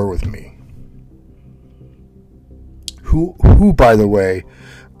go to war with me. Who, by the way,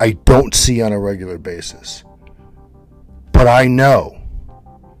 I don't see on a regular basis. But I know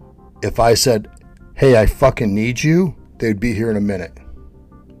if I said, hey, I fucking need you, they'd be here in a minute.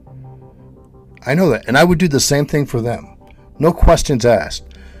 I know that. And I would do the same thing for them. No questions asked.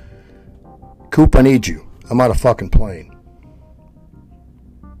 Coop, I need you. I'm on a fucking plane.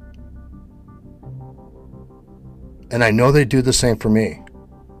 And I know they do the same for me.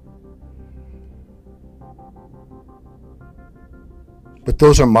 But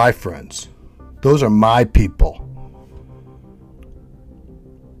those are my friends. Those are my people.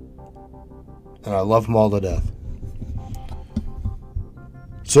 And I love them all to death.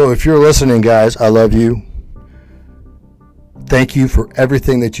 So if you're listening, guys, I love you. Thank you for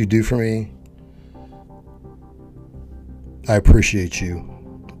everything that you do for me. I appreciate you.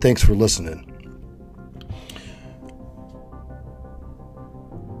 Thanks for listening.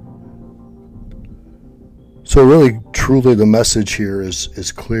 So really, truly, the message here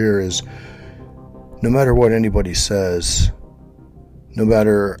is clear, is no matter what anybody says, no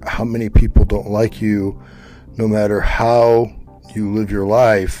matter how many people don't like you, no matter how you live your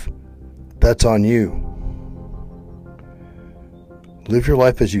life, that's on you. Live your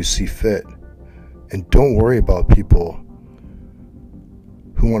life as you see fit. And don't worry about people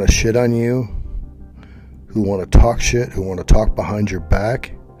who want to shit on you, who want to talk shit, who want to talk behind your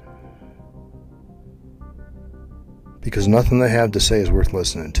back. Because nothing they have to say is worth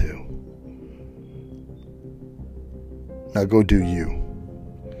listening to. Now go do you.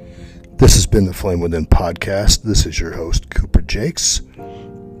 This has been the Flame Within podcast. This is your host, Cooper Jakes.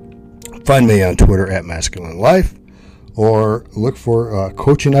 Find me on Twitter at Masculine Life, or look for a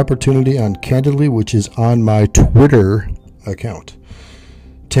coaching opportunity on Candidly, which is on my Twitter account.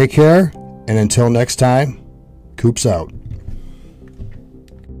 Take care, and until next time, Coop's out.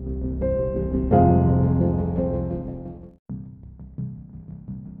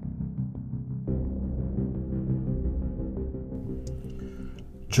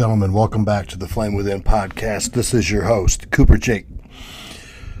 Gentlemen, welcome back to the Flame Within podcast. This is your host, Cooper Jake.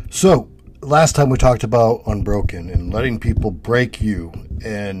 So, last time we talked about Unbroken and letting people break you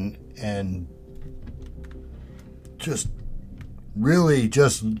and just really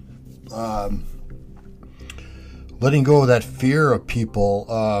just letting go of that fear of people,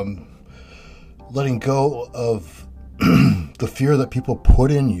 letting go of the fear that people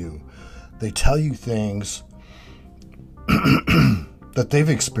put in you. They tell you things that they've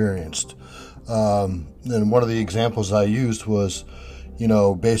experienced. And one of the examples I used was,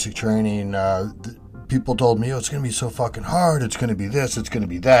 basic training. People told me, it's going to be so fucking hard. It's going to be this. It's going to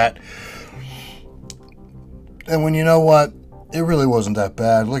be that. And when you know what? It really wasn't that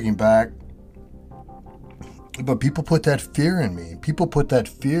bad looking back. But people put that fear in me. People put that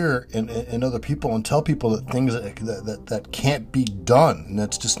fear in other people and tell people that things that can't be done. And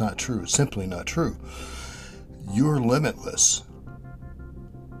that's just not true. Simply not true. You're limitless.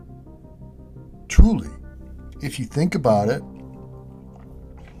 Truly. If you think about it,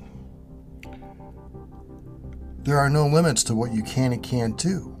 there are no limits to what you can and can't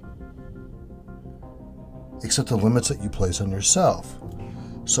do, except the limits that you place on yourself.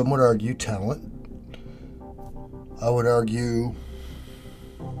 Some would argue talent. I would argue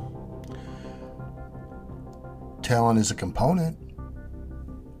talent is a component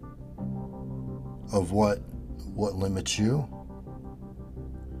of what limits you.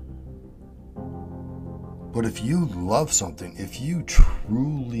 But if you love something, if you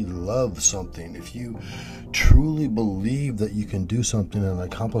truly love something, if you truly believe that you can do something, an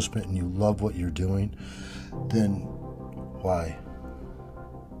accomplishment, and you love what you're doing, then why?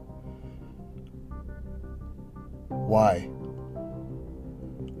 Why?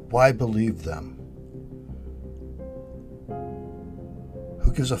 Why believe them?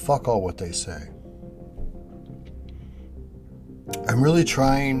 Who gives a fuck all what they say? I'm really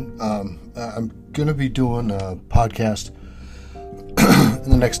trying. I'm going to be doing a podcast in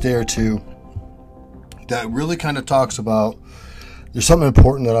the next day or two that really kind of talks about, there's something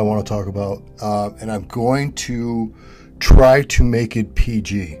important that I want to talk about, and I'm going to try to make it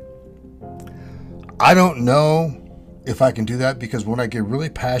PG. I don't know if I can do that, because when I get really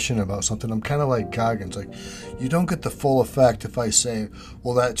passionate about something, I'm kind of like Goggins. Like, you don't get the full effect if I say,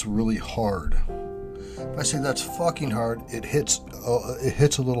 well, that's really hard. If I say that's fucking hard, it hits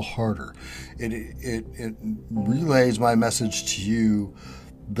a little harder. It relays my message to you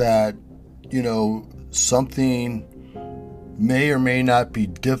that, something may or may not be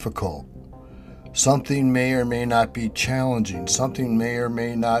difficult. Something may or may not be challenging. Something may or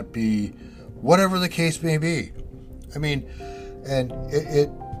may not be, whatever the case may be. I mean, and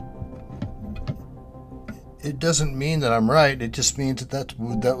it doesn't mean that I'm right. It just means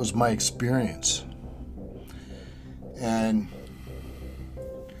that was my experience. And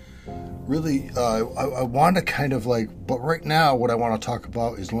really, I want to kind of but right now what I want to talk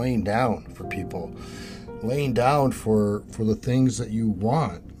about is laying down for people. Laying down for the things that you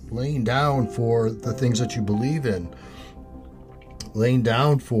want. Laying down for the things that you believe in. Laying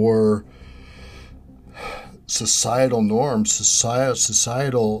down for societal norms,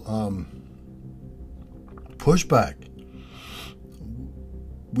 societal pushback.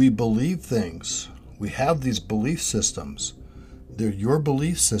 We believe things. We have these belief systems. They're your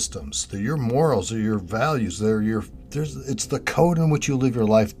belief systems. They're your morals. They're your values. It's the code in which you live your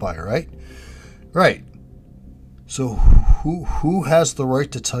life by, right? Right. So who has the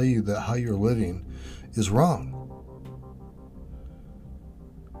right to tell you that how you're living is wrong?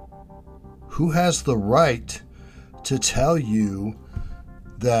 Who has the right to tell you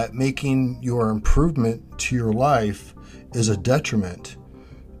that making your improvement to your life is a detriment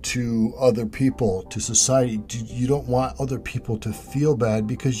to other people, to society? You don't want other people to feel bad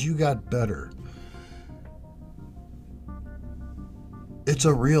because you got better. It's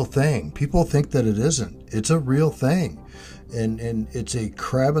a real thing. People think that it isn't. It's a real thing. And it's a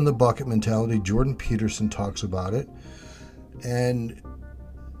crab in the bucket mentality. Jordan Peterson talks about it. And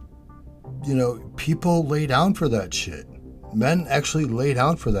people lay down for that shit. Men actually lay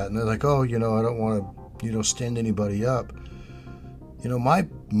down for that. And they're like, oh, I don't want to, stand anybody up. My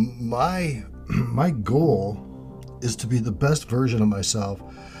goal is to be the best version of myself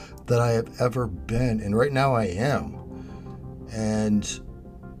that I have ever been. And right now I am. And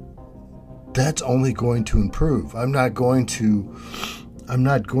that's only going to improve. I'm not going to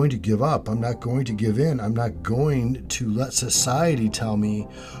give up. I'm not going to give in. I'm not going to let society tell me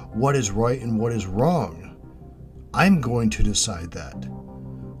what is right and what is wrong. I'm going to decide that.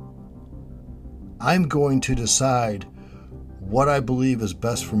 I'm going to decide what I believe is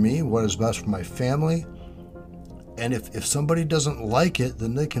best for me, what is best for my family. And if somebody doesn't like it,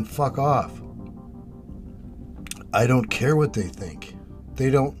 then they can fuck off. I don't care what they think. They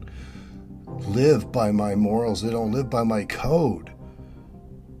don't live by my morals. They don't live by my code.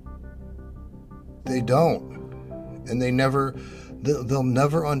 They don't. And they'll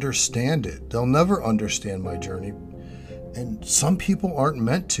never understand it. They'll never understand my journey. And some people aren't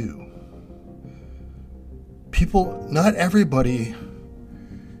meant to. Not everybody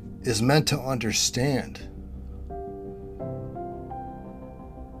is meant to understand.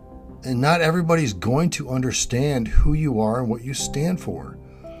 And not everybody's going to understand who you are and what you stand for.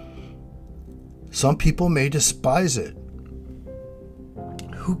 Some people may despise it.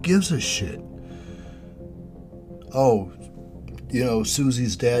 Who gives a shit? Oh,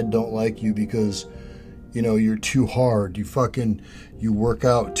 Susie's dad don't like you because, you're too hard. You work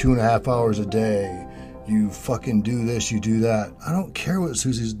out 2.5 hours a day. You fucking do this, you do that. I don't care what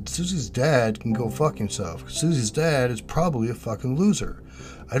Susie's dad can go fuck himself. Susie's dad is probably a fucking loser.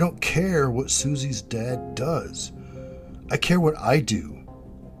 I don't care what Susie's dad does. I care what I do.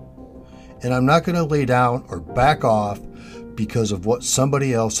 And I'm not going to lay down or back off because of what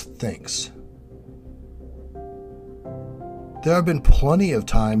somebody else thinks. There have been plenty of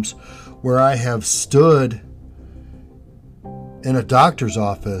times where I have stood in a doctor's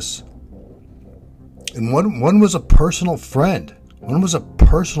office, and one was a personal friend.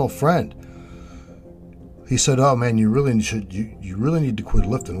 He said, "Oh man, you really need to quit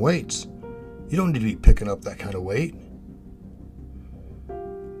lifting weights. You don't need to be picking up that kind of weight."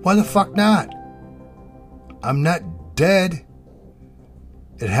 Why the fuck not? I'm not dead.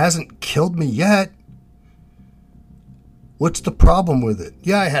 It hasn't killed me yet. What's the problem with it?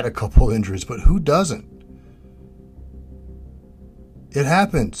 Yeah, I had a couple injuries, but who doesn't? It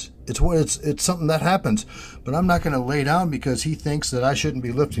happens. It's something that happens. But I'm not going to lay down because he thinks that I shouldn't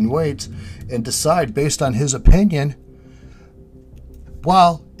be lifting weights and decide based on his opinion.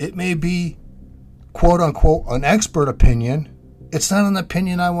 While it may be, quote unquote, an expert opinion, it's not an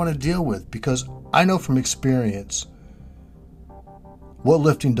opinion I want to deal with because I know from experience what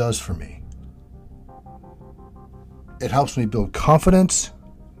lifting does for me. It helps me build confidence.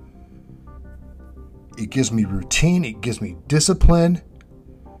 It gives me routine. It gives me discipline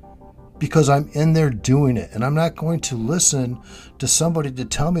because I'm in there doing it. And I'm not going to listen to somebody to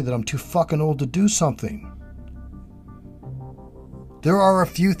tell me that I'm too fucking old to do something. There are a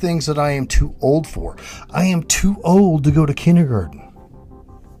few things that I am too old for. I am too old to go to kindergarten.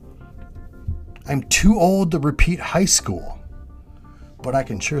 I'm too old to repeat high school. But I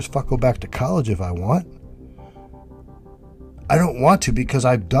can sure as fuck go back to college if I want. I don't want to because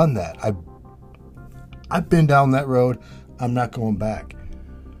I've done that. I've been down that road. I'm not going back.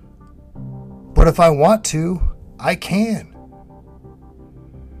 But if I want to, I can.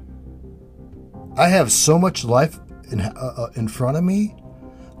 I have so much life in front of me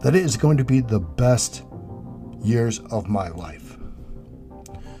that it is going to be the best years of my life.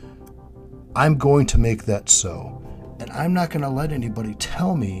 I'm going to make that so. And I'm not going to let anybody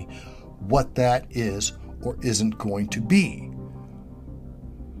tell me what that is or isn't going to be.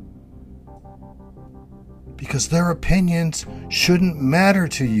 Because their opinions shouldn't matter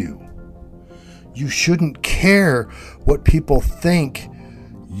to you. You shouldn't care what people think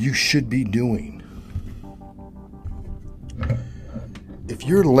you should be doing. If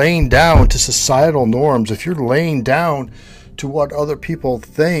you're laying down to societal norms, if you're laying down to what other people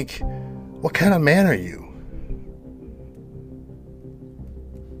think, what kind of man are you?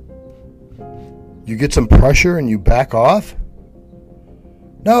 You get some pressure and you back off?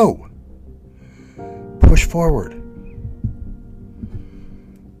 No. Push forward.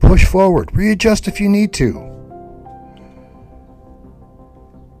 Push forward. Readjust if you need to.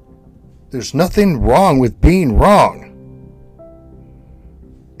 There's nothing wrong with being wrong.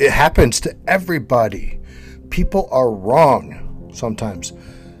 It happens to everybody. People are wrong sometimes.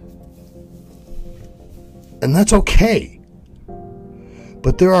 And that's okay.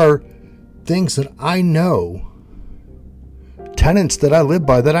 But there are things that I know, tenets that I live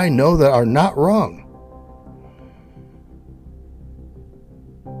by that I know that are not wrong.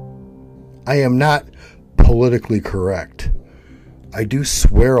 I am not politically correct. I do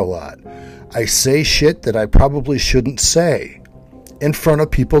swear a lot. I say shit that I probably shouldn't say in front of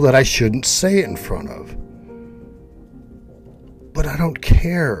people that I shouldn't say it in front of. But I don't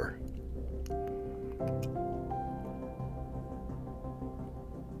care.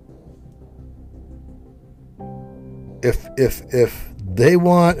 If they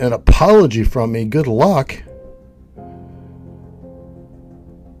want an apology from me, good luck.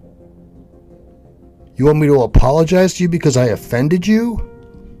 You want me to apologize to you because I offended you?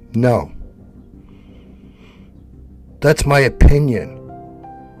 No. That's my opinion.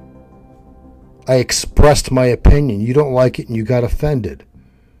 I expressed my opinion. You don't like it and you got offended.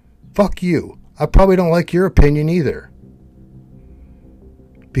 fuck you. I probably don't like your opinion either.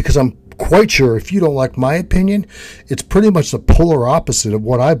 Because I'm quite sure if you don't like my opinion, it's pretty much the polar opposite of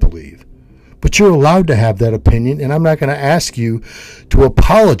what I believe. But you're allowed to have that opinion, and I'm not going to ask you to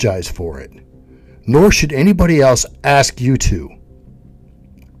apologize for it. Nor should anybody else ask you to.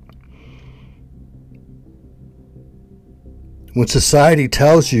 When society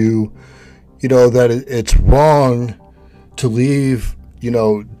tells you, that it's wrong to leave,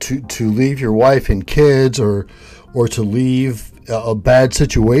 to leave your wife and kids or to leave a bad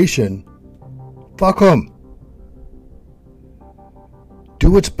situation, fuck them.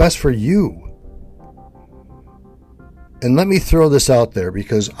 Do what's best for you. And let me throw this out there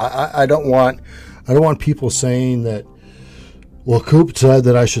because I don't want people saying that, well, Coop said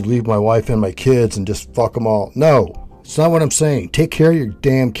that I should leave my wife and my kids and just fuck them all. No, it's not what I'm saying. Take care of your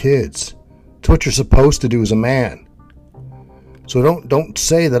damn kids. It's what you're supposed to do as a man. So don't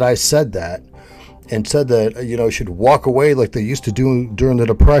say that I said that and said that, should walk away like they used to do during the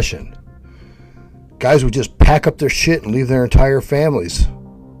Depression. Guys would just pack up their shit and leave their entire families.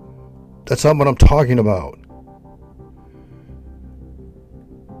 That's not what I'm talking about.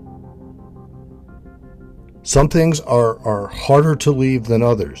 Some things are harder to leave than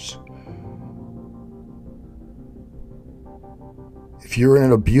others. If you're in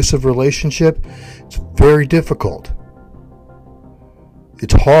an abusive relationship, it's very difficult.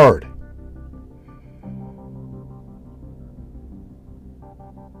 It's hard.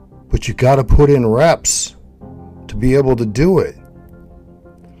 But you got to put in reps to be able to do it.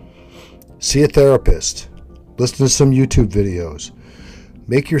 See a therapist. Listen to some YouTube videos.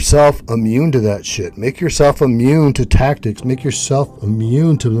 Make yourself immune to that shit. Make yourself immune to tactics. Make yourself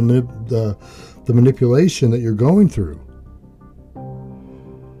immune to the manipulation that you're going through.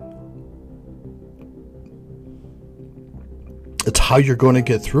 It's how you're going to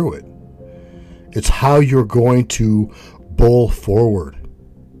get through it. It's how you're going to bowl forward.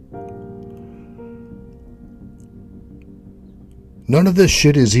 None of this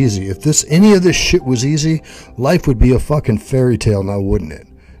shit is easy. If any of this shit was easy, life would be a fucking fairy tale now, wouldn't it?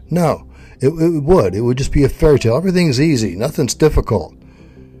 No, it would. It would just be a fairy tale. Everything's easy. Nothing's difficult.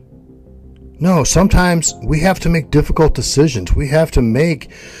 No, sometimes we have to make difficult decisions. We have to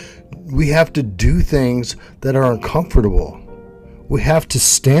do things that are uncomfortable. We have to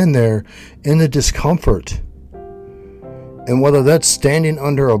stand there in the discomfort. And whether that's standing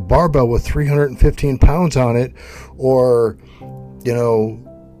under a barbell with 315 pounds on it or,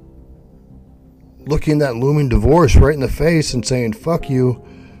 looking that looming divorce right in the face and saying, fuck you,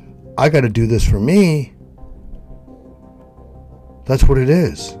 I got to do this for me. That's what it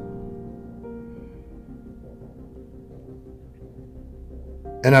is.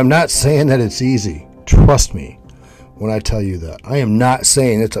 And I'm not saying that it's easy. Trust me when I tell you that. I am not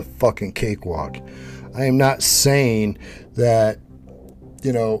saying it's a fucking cakewalk. I am not saying that,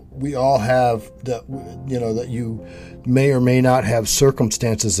 we all have that, that you may or may not have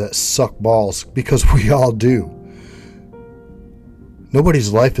circumstances that suck balls, because we all do.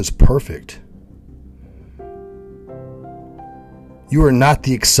 Nobody's life is perfect. You are not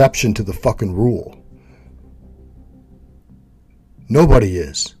the exception to the fucking rule. Nobody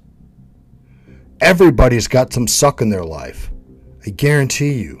is. Everybody's got some suck in their life. I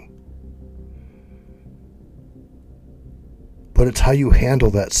guarantee you. But it's how you handle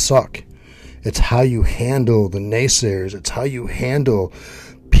that suck. It's how you handle the naysayers. It's how you handle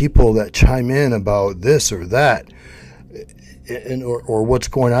people that chime in about this or that, or what's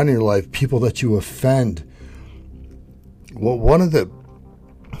going on in your life, people that you offend. Well, one of the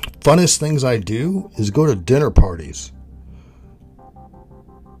funnest things I do is go to dinner parties.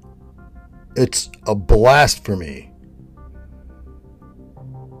 It's a blast for me.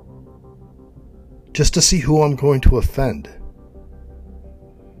 Just to see who I'm going to offend.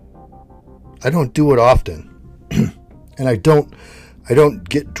 I don't do it often. And I don't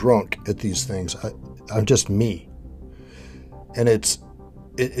get drunk at these things. I'm just me. And it's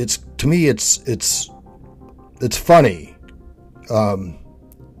to me it's funny.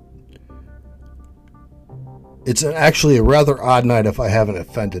 It's actually a rather odd night if I haven't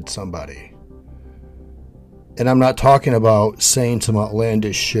offended somebody. And I'm not talking about saying some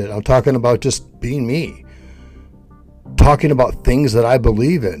outlandish shit. I'm talking about just being me. Talking about things that I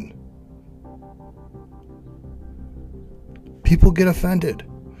believe in. People get offended.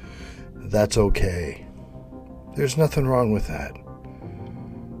 That's okay. There's nothing wrong with that.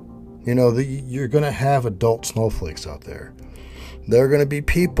 You're going to have adult snowflakes out there. There are going to be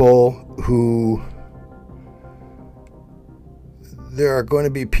people who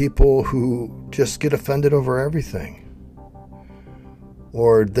just get offended over everything.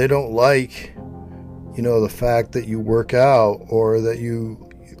 or they don't like, the fact that you work out, or that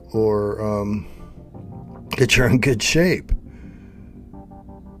that you're in good shape,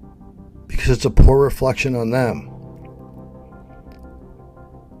 because it's a poor reflection on them.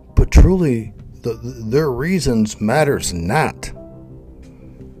 But truly, their reasons matters not,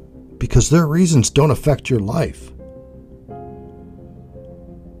 because their reasons don't affect your life.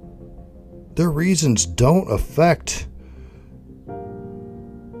 Their reasons don't affect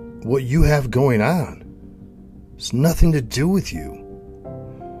what you have going on. It's nothing to do with you.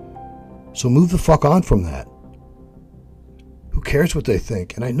 So move the fuck on from that. Who cares what they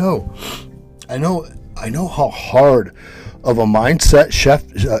think? And I know how hard of a mindset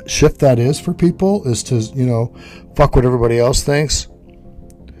shift that is for people, is to, fuck what everybody else thinks.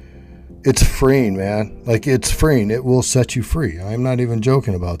 It's freeing, man. Like, it's freeing. It will set you free. I'm not even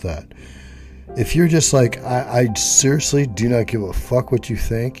joking about that. If you're just like, I seriously do not give a fuck what you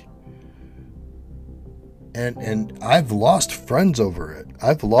think. And I've lost friends over it.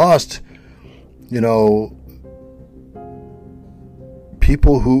 I've lost,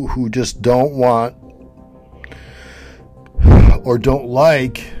 people who just don't want or don't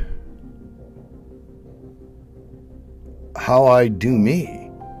like how I do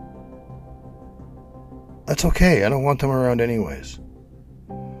me. That's okay. I don't want them around anyways.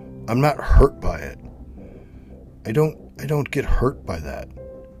 I'm not hurt by it. I don't get hurt by that.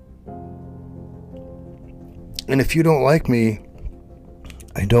 And if you don't like me,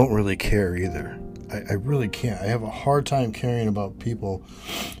 I don't really care either. I really can't. I have a hard time caring about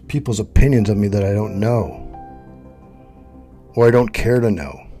people's opinions of me that I don't know, or I don't care to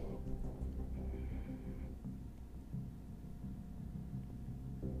know.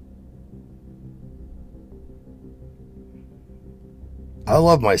 I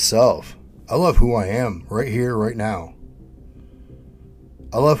love myself. I love who I am right here, right now.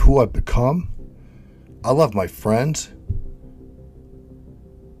 I love who I've become. I love my friends.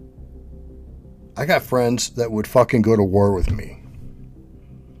 I got friends that would fucking go to war with me.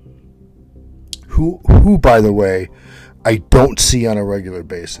 Who, by the way, I don't see on a regular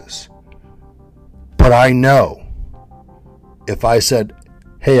basis. But I know if I said,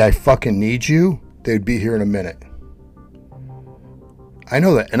 hey, I fucking need you, they'd be here in a minute. I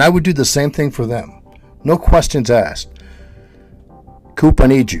know that. And I would do the same thing for them. No questions asked. Coop, I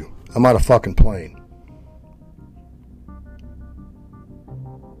need you. I'm on a fucking plane.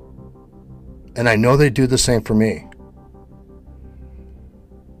 And I know they do the same for me.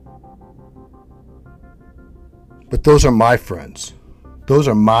 But those are my friends. Those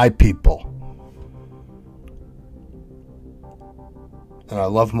are my people. And I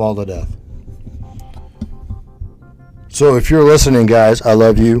love them all to death. So if you're listening, guys, I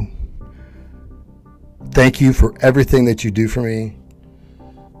love you. Thank you for everything that you do for me.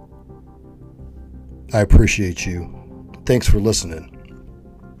 I appreciate you. Thanks for listening.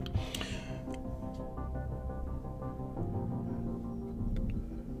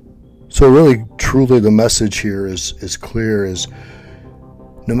 So really, truly, the message here is clear, is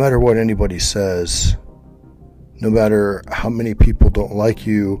no matter what anybody says, no matter how many people don't like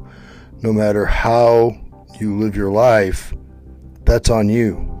you, no matter how you live your life, that's on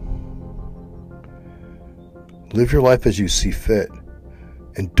you. Live your life as you see fit.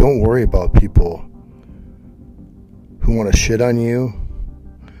 And don't worry about people who want to shit on you,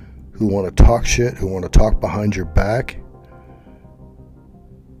 who want to talk shit, who want to talk behind your back.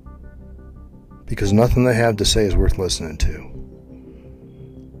 Because nothing they have to say is worth listening to.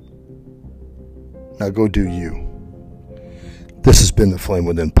 Now go do you. This has been the Flame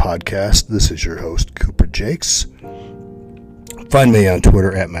Within podcast. This is your host, Cooper Jakes. Find me on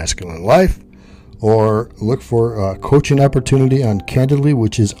Twitter at Masculine Life, or look for a coaching opportunity on Candidly,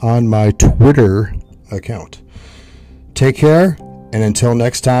 which is on my Twitter account. Take care, and until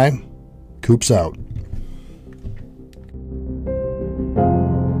next time, Coop's out.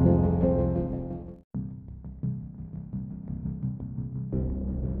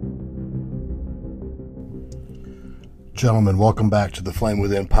 Gentlemen, welcome back to the Flame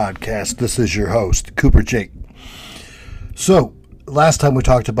Within podcast. This is your host, Cooper Jake. So, last time we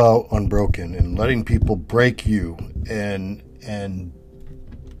talked about Unbroken and letting people break you and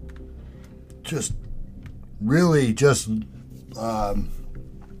just really just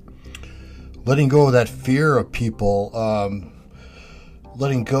letting go of that fear of people,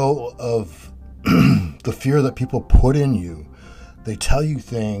 letting go of the fear that people put in you. They tell you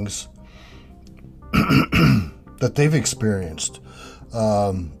things that they've experienced.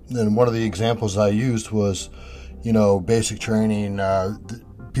 And one of the examples I used was, basic training.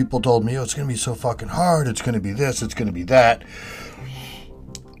 People told me, it's going to be so fucking hard. It's going to be this. It's going to be that.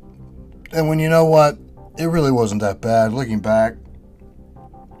 And when you know what, it really wasn't that bad looking back.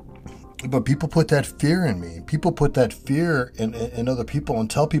 But people put that fear in me. People put that fear in other people and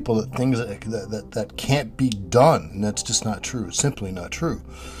tell people that things that can't be done. And that's just not true. It's simply not true.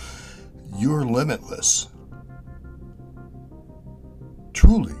 You're limitless.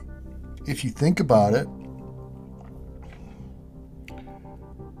 Truly. If you think about it,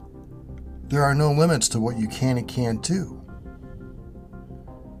 there are no limits to what you can and can't do.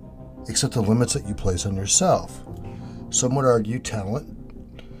 Except the limits that you place on yourself. Some would argue talent.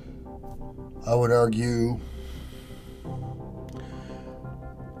 I would argue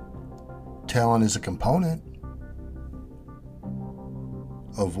talent is a component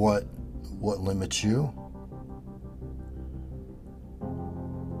of what limits you.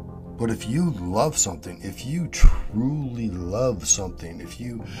 But if you love something, if you truly love something, if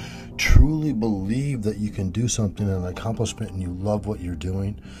you truly believe that you can do something, an accomplishment, and you love what you're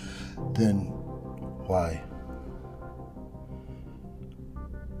doing, then why?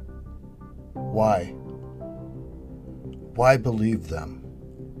 Why? Why believe them?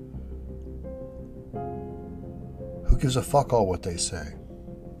 Who gives a fuck all what they say?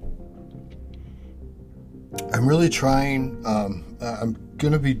 I'm really trying. I'm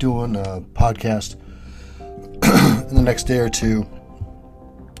going to be doing a podcast in the next day or two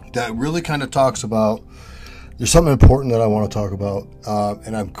that really kind of talks about. There's something important that I want to talk about,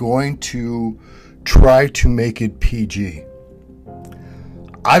 and I'm going to try to make it PG.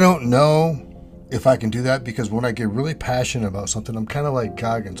 I don't know if I can do that, because when I get really passionate about something, I'm kind of like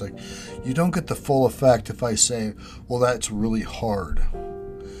Goggins. Like, you don't get the full effect if I say, well, that's really hard.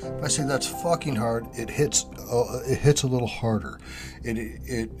 If I say that's fucking hard, it hits a little harder.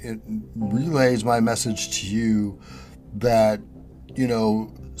 It relays my message to you that, you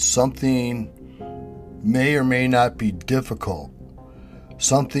know, something may or may not be difficult.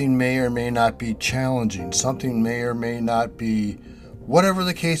 Something may or may not be challenging. Something may or may not be whatever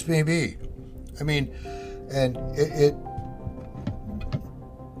the case may be. I mean, and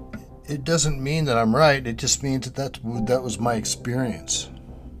it doesn't mean that I'm right. It just means that was my experience.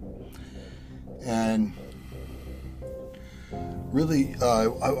 And really, I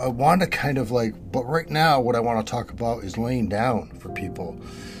want to kind of like, but right now what I want to talk about is laying down for people.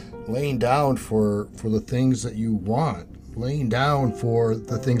 Laying down for the things that you want. Laying down for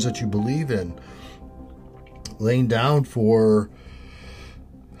the things that you believe in. Laying down for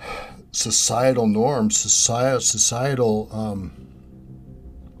societal norms, societal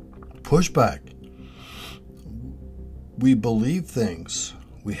pushback. We believe things.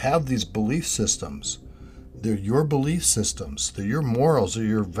 We have these belief systems. They're your belief systems. They're your morals. They're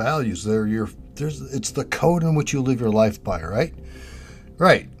your values. It's the code in which you live your life by, right?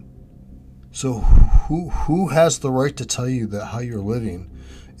 Right. So who has the right to tell you that how you're living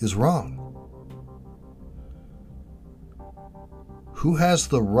is wrong? Who has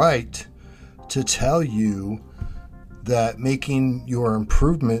the right to tell you that making your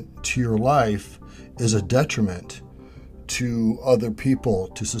improvement to your life is a detriment to other people,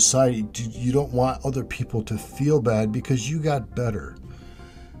 to society? You don't want other people to feel bad because you got better.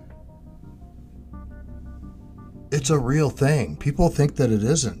 It's a real thing. People think that it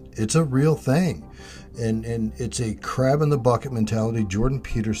isn't. It's a real thing. And it's a crab in the bucket mentality. Jordan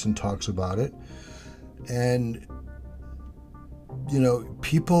Peterson talks about it. And you know,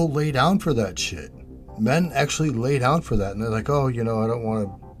 people lay down for that shit. Men actually lay down for that. And they're like, oh, you know, I don't want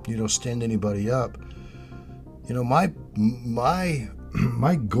to, stand anybody up. You know, my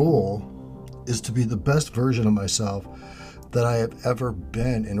goal is to be the best version of myself that I have ever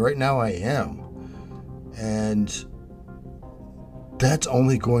been. And right now I am. And that's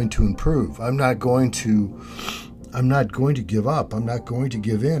only going to improve. I'm not going to give up. I'm not going to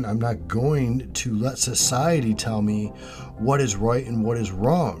give in. I'm not going to let society tell me what is right and what is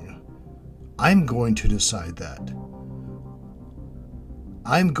wrong. I'm going to decide that.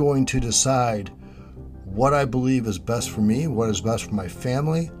 I'm going to decide what I believe is best for me, what is best for my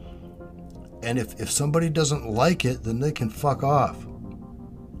family. And if somebody doesn't like it, then they can fuck off.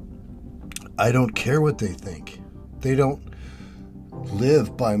 I don't care what they think. They don't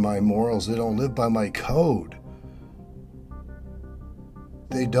live by my morals. They don't live by my code.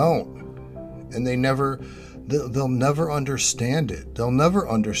 They don't. And they'll never understand it. They'll never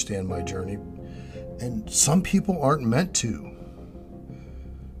understand my journey. And some people aren't meant to.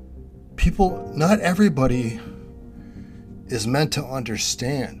 Not everybody is meant to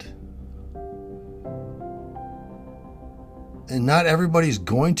understand. And not everybody's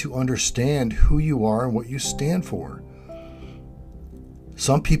going to understand who you are and what you stand for.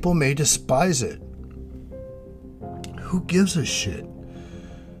 Some people may despise it. Who gives a shit?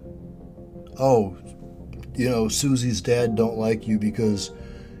 oh, Susie's dad don't like you because,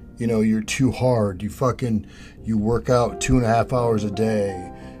 you're too hard. You work out 2.5 hours a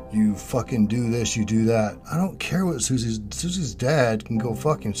day. You fucking do this, you do that. I don't care what Susie's dad can go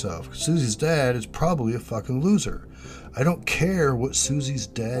fuck himself. Susie's dad is probably a fucking loser. I don't care what Susie's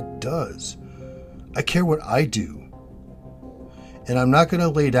dad does. I care what I do. And I'm not going to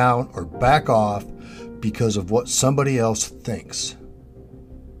lay down or back off because of what somebody else thinks.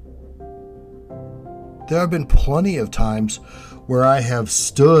 There have been plenty of times where I have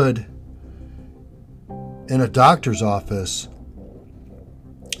stood in a doctor's office,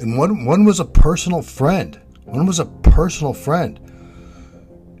 and one was a personal friend.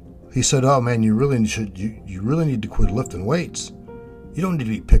 He said, "Oh man, you really need to quit lifting weights. You don't need to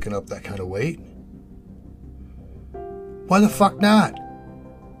be picking up that kind of weight." Why the fuck not?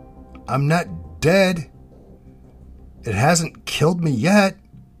 I'm not dead. It hasn't killed me yet.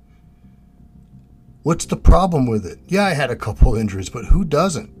 What's the problem with it? Yeah, I had a couple injuries, but who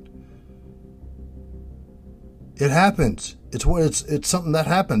doesn't? It happens. It's something that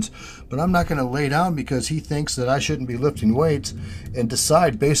happens. But I'm not going to lay down because he thinks that I shouldn't be lifting weights and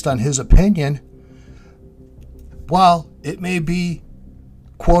decide based on his opinion. While it may be,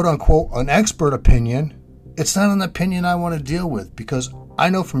 quote unquote, an expert opinion, it's not an opinion I want to deal with because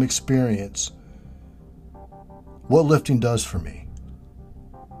I know from experience what lifting does for me.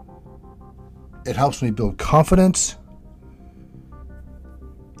 It helps me build confidence.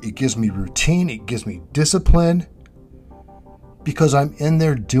 It gives me routine. It gives me discipline because I'm in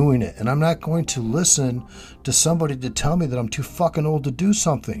there doing it. And I'm not going to listen to somebody to tell me that I'm too fucking old to do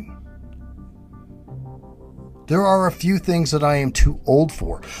something. There are a few things that I am too old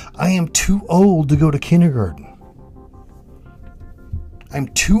for. I am too old to go to kindergarten. I'm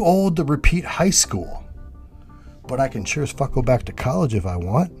too old to repeat high school. But I can sure as fuck go back to college if I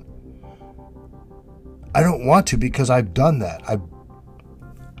want. I don't want to because I've done that.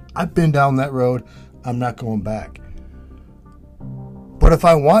 I've been down that road. I'm not going back. But if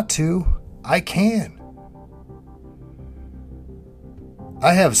I want to, I can.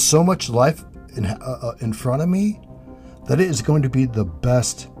 I have so much life in front of me that it is going to be the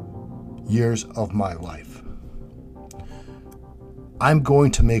best years of my life. I'm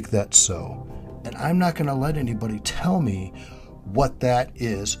going to make that so. And I'm not going to let anybody tell me what that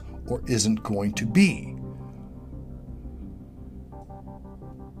is or isn't going to be.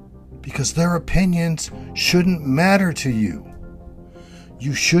 Because their opinions shouldn't matter to you.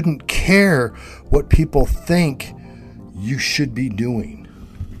 You shouldn't care what people think you should be doing.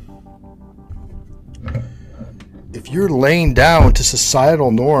 If you're laying down to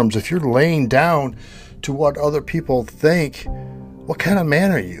societal norms, if you're laying down to what other people think, what kind of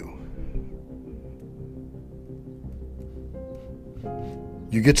man are you?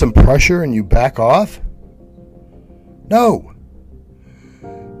 You get some pressure and you back off? No.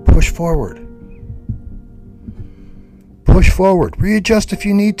 Push forward. Push forward. Readjust if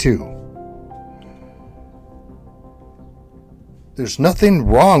you need to. There's nothing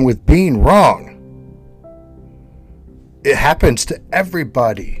wrong with being wrong. It happens to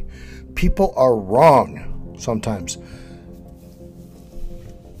everybody. People are wrong sometimes.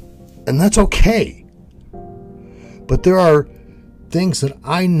 And that's okay. But there are things that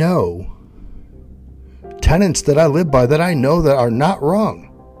I know, tenets that I live by that I know that are not wrong.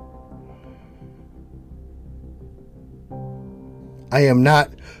 I am not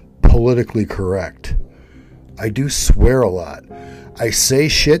politically correct. I do swear a lot. I say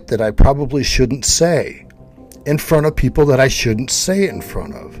shit that I probably shouldn't say in front of people that I shouldn't say it in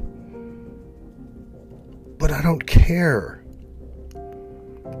front of. But I don't care.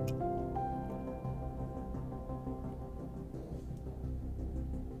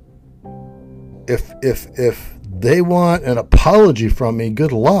 If they want an apology from me,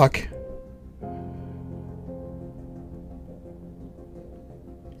 good luck.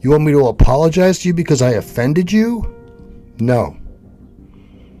 You want me to apologize to you because I offended you? No.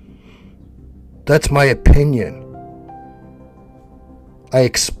 That's my opinion. I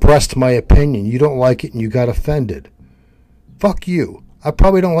expressed my opinion. You don't like it and you got offended. Fuck you. I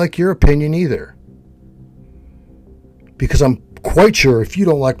probably don't like your opinion either. Because I'm quite sure if you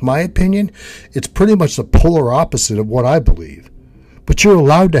don't like my opinion, it's pretty much the polar opposite of what I believe. But you're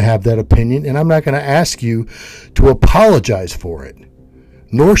allowed to have that opinion, and I'm not going to ask you to apologize for it.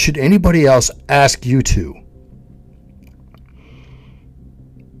 Nor should anybody else ask you to.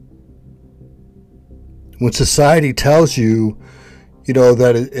 When society tells you,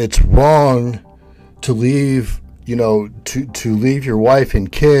 that it's wrong to leave, to leave your wife and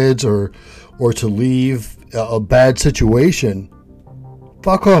kids or to leave a bad situation,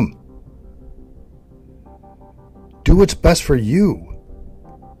 fuck them. Do what's best for you.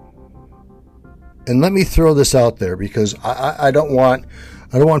 And let me throw this out there, because I don't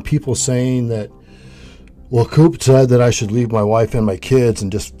want people saying that, well, Coop said that I should leave my wife and my kids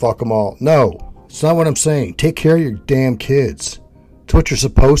and just fuck them all. No, it's not what I'm saying. Take care of your damn kids. It's what you're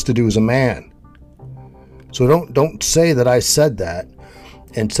supposed to do as a man. So don't say that I said that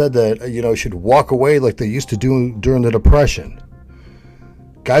and said that, you should walk away like they used to do during the Depression.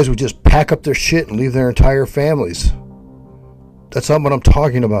 Guys would just pack up their shit and leave their entire families. That's not what I'm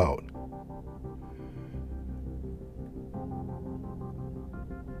talking about.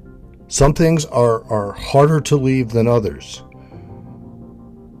 Some things are harder to leave than others.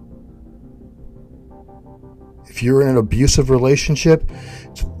 If you're in an abusive relationship,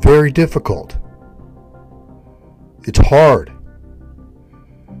 it's very difficult. It's hard.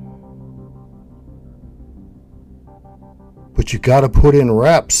 But you got to put in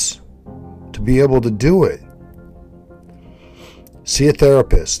reps to be able to do it. See a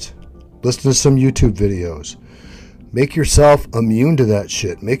therapist. Listen to some YouTube videos. Make yourself immune to that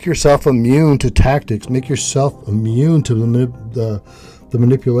shit. Make yourself immune to tactics. Make yourself immune to the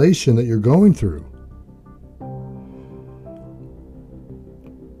manipulation that you're going through.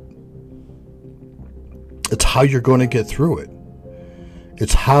 It's how you're going to get through it.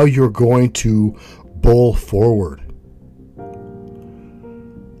 It's how you're going to bull forward.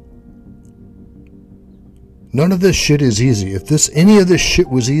 None of this shit is easy. If any of this shit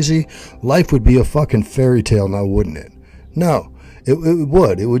was easy, life would be a fucking fairy tale now, wouldn't it? No, it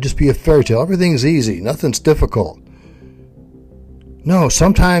would. It would just be a fairy tale. Everything's easy. Nothing's difficult. No,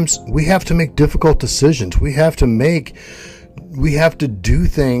 sometimes we have to make difficult decisions. We have to do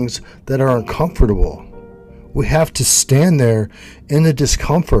things that are uncomfortable. We have to stand there in the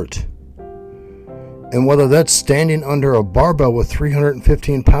discomfort. And whether that's standing under a barbell with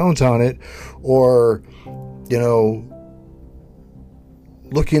 315 pounds on it, or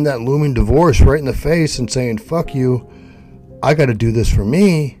looking that looming divorce right in the face and saying, fuck you, I got to do this for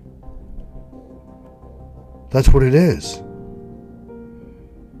me. That's what it is.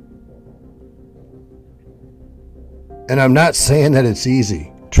 And I'm not saying that it's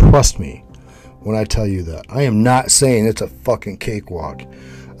easy. Trust me when I tell you that. I am not saying it's a fucking cakewalk.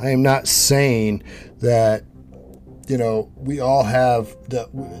 I am not saying that, we all have that,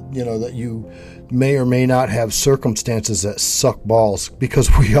 that you may or may not have circumstances that suck balls,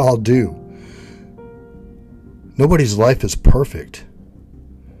 because we all do. Nobody's life is perfect.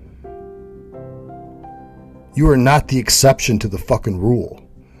 You are not the exception to the fucking rule.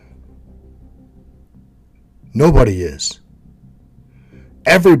 Nobody is.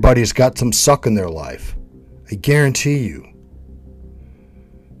 Everybody's got some suck in their life. I guarantee you.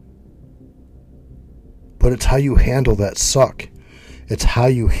 But it's how you handle that suck. It's how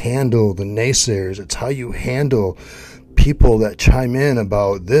you handle the naysayers. It's how you handle people that chime in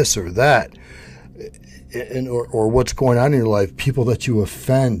about this or that, or what's going on in your life, people that you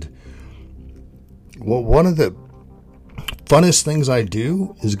offend. Well, one of the funnest things I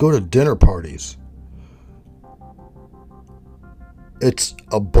do is go to dinner parties. It's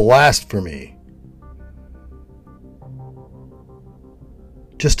a blast for me.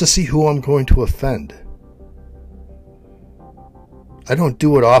 Just to see who I'm going to offend. I don't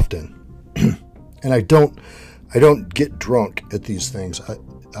do it often. And I don't get drunk at these things.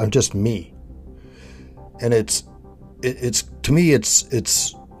 I'm just me. And it's to me it's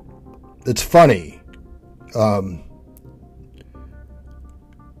funny.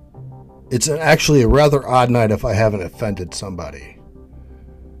 It's actually a rather odd night if I haven't offended somebody.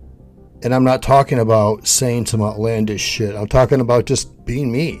 And I'm not talking about saying some outlandish shit. I'm talking about just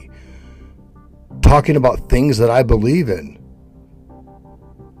being me. Talking about things that I believe in.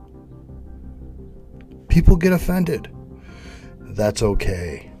 People get offended. That's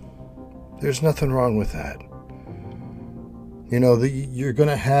okay. There's nothing wrong with that. You're going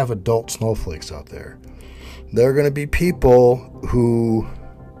to have adult snowflakes out there. There are going to be people who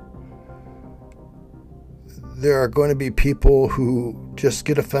just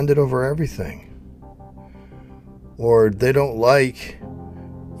get offended over everything. Or they don't like,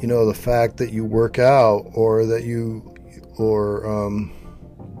 the fact that you work out, or that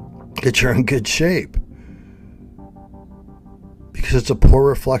that you're in good shape. Because it's a poor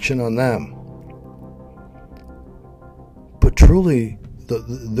reflection on them. But truly,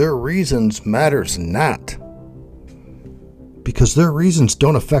 their reasons matters not. Because their reasons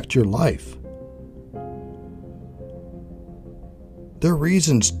don't affect your life. Their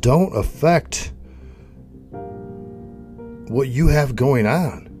reasons don't affect what you have going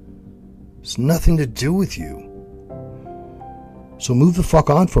on. It's nothing to do with you. So move the fuck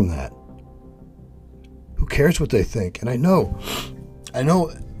on from that. Who cares what they think? And I know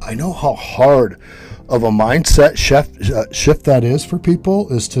how hard of a mindset shift that is for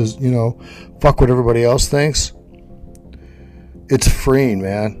people, is to, fuck what everybody else thinks. It's freeing,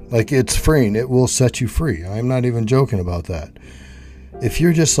 man. Like, it's freeing. It will set you free. I'm not even joking about that. If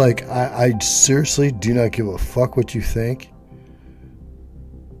you're just like, I seriously do not give a fuck what you think.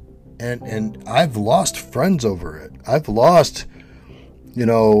 And I've lost friends over it. I've lost,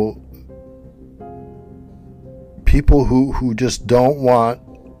 people who just don't want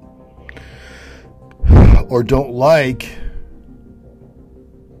or don't like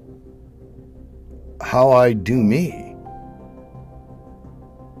how I do me.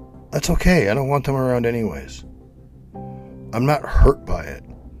 That's okay. I don't want them around anyways. I'm not hurt by it.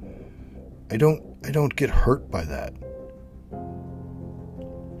 I don't get hurt by that.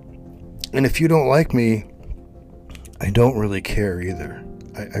 And if you don't like me, I don't really care either.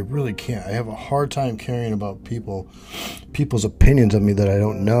 I really can't. I have a hard time caring about people's opinions of me that I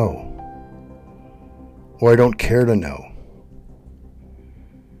don't know, or I don't care to know.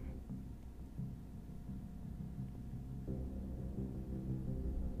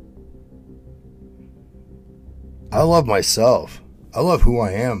 I love myself. I love who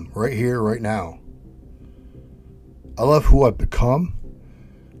I am right here, right now. I love who I've become.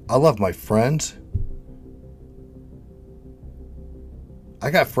 I love my friends. I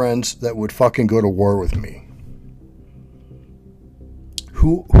got friends that would fucking go to war with me.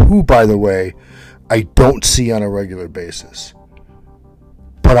 Who, by the way, I don't see on a regular basis.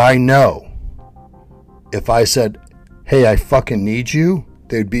 But I know if I said, hey, I fucking need you,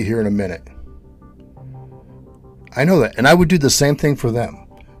 they'd be here in a minute. I know that. And I would do the same thing for them.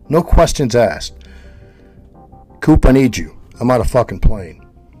 No questions asked. Coop, I need you. I'm on a fucking plane.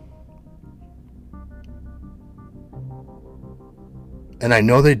 And I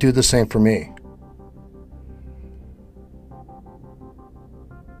know they do the same for me.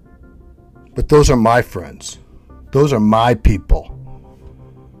 But those are my friends. Those are my people.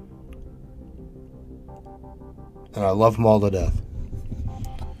 And I love them all to death.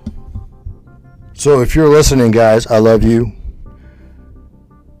 So if you're listening, guys, I love you.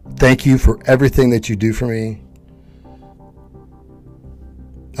 Thank you for everything that you do for me.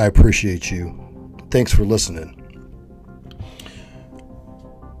 I appreciate you. Thanks for listening.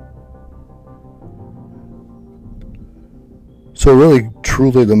 So really,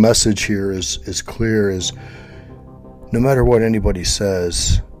 truly, the message here is clear, is no matter what anybody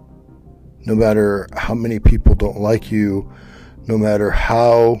says, no matter how many people don't like you, no matter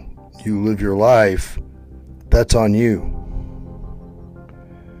how you live your life, that's on you.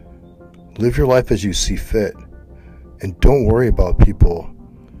 Live your life as you see fit. And don't worry about people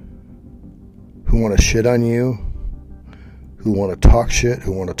who want to shit on you, who want to talk shit,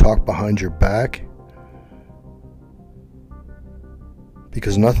 who want to talk behind your back.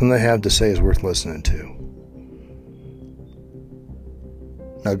 Because nothing they have to say is worth listening to.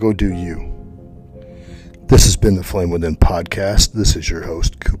 Now go do you. This has been the Flame Within podcast. This is your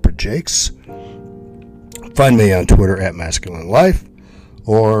host, Cooper Jakes. Find me on Twitter at Masculine Life,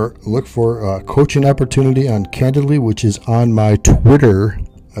 or look for a coaching opportunity on Candidly, which is on my Twitter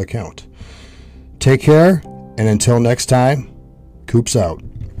account. Take care, and until next time, Coop's out.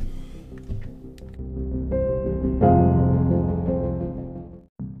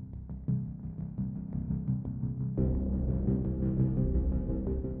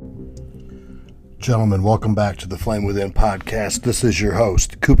 Gentlemen, welcome back to the Flame Within podcast. This is your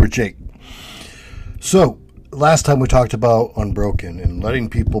host, Cooper Jake. So, last time we talked about Unbroken and letting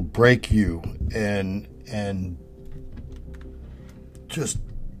people break you and just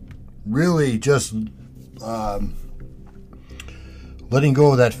really just letting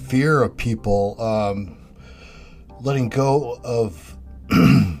go of that fear of people, letting go of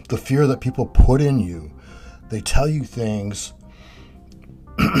the fear that people put in you. They tell you things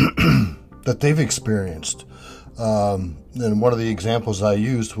that they've experienced. And one of the examples I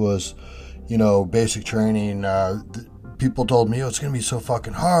used was, basic training. People told me, it's going to be so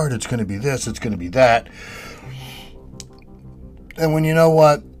fucking hard. It's going to be this. It's going to be that. And when you know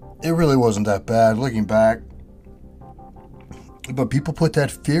what? It really wasn't that bad looking back. But people put that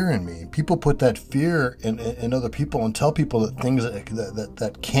fear in me. People put that fear in other people and tell people that things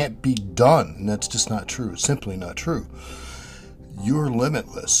that can't be done. And that's just not true. Simply not true. You're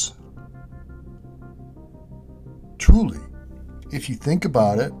limitless. Truly, if you think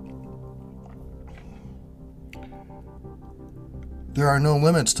about it, there are no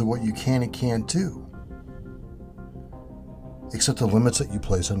limits to what you can and can't do, except the limits that you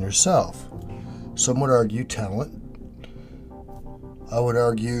place on yourself. Some would argue talent. I would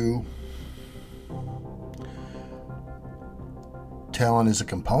argue talent is a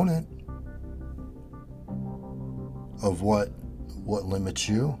component of what limits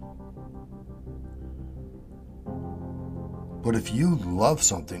you. But if you love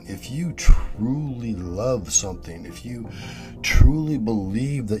something, if you truly love something, if you truly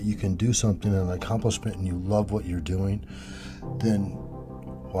believe that you can do something, an accomplishment, and you love what you're doing, then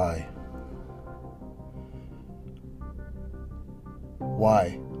why?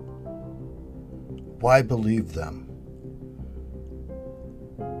 Why? Why believe them?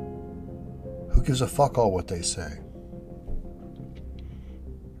 Who gives a fuck all what they say?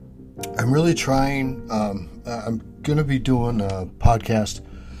 I'm really trying. I'm going to be doing a podcast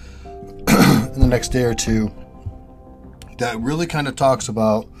in the next day or two that really kind of talks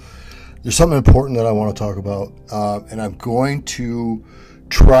about, there's something important that I want to talk about, and I'm going to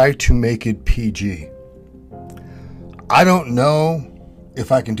try to make it PG. I don't know if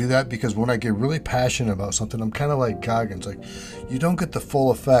I can do that, because when I get really passionate about something, I'm kind of like Goggins. Like, you don't get the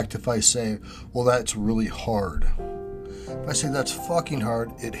full effect if I say, well, that's really hard. If I say that's fucking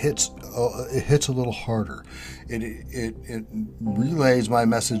hard, it hits a little harder. It relays my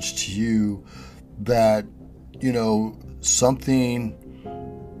message to you that, you know, something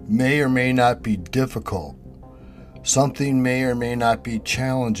may or may not be difficult. Something may or may not be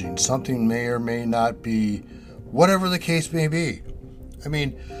challenging. Something may or may not be, whatever the case may be. I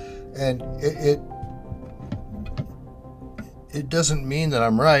mean, and it doesn't mean that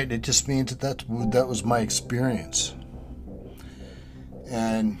I'm right. It just means that was my experience.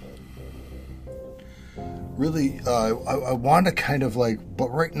 And really, I want to kind of like, but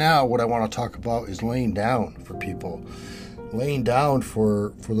right now what I want to talk about is laying down for people. Laying down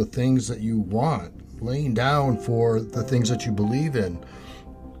for the things that you want. Laying down for the things that you believe in.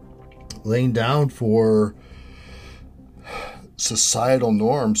 Laying down for societal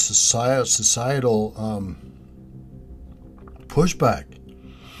norms, societal pushback.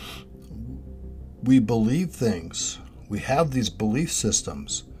 We believe things. We have these belief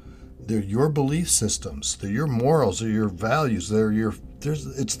systems. They're your belief systems. They're your morals. They're your values.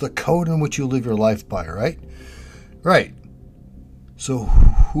 It's the code in which you live your life by, right? Right. So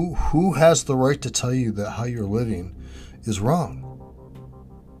who has the right to tell you that how you're living is wrong?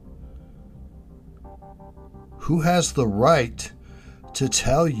 Who has the right to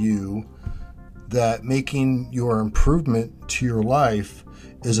tell you that making your improvement to your life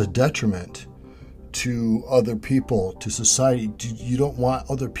is a detriment to other people, to society? You don't want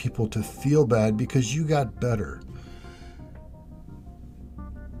other people to feel bad because you got better.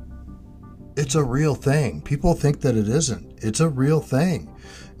 It's a real thing. People think that it isn't. It's a real thing.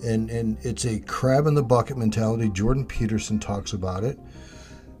 And it's a crab in the bucket mentality. Jordan Peterson talks about it.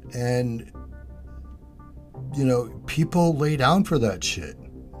 And, you know, people lay down for that shit.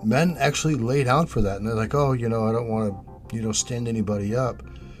 Men actually lay down for that. And they're like, oh, you know, I don't want to, you know, stand anybody up.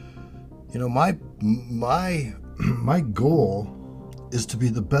 You know, my goal is to be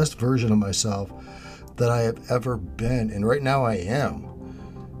the best version of myself that I have ever been. And right now I am.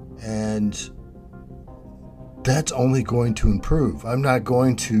 And that's only going to improve. I'm not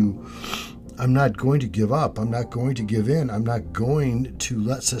going to give up. I'm not going to give in. I'm not going to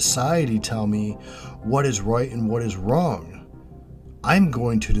let society tell me what is right and what is wrong. I'm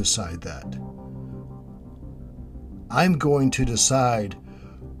going to decide that. I'm going to decide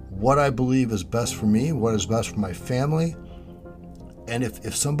what I believe is best for me, what is best for my family. And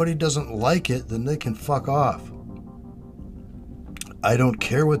if somebody doesn't like it, then they can fuck off. I don't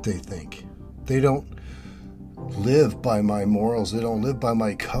care what they think. They don't live by my morals. They don't live by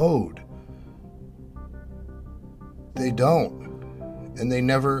my code. They don't. And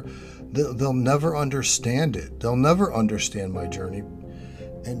they'll never understand it. They'll never understand my journey.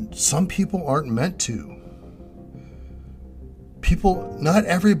 And some people aren't meant to. Not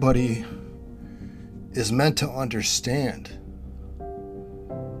everybody is meant to understand.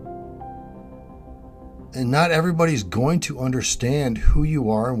 And not everybody's going to understand who you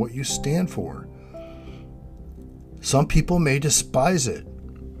are and what you stand for. Some people may despise it.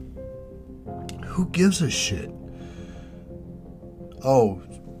 Who gives a shit? Oh,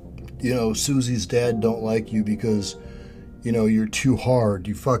 you know, Susie's dad don't like you because, you know, you're too hard.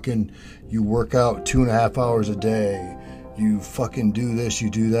 You work out 2.5 hours a day. You fucking do this, you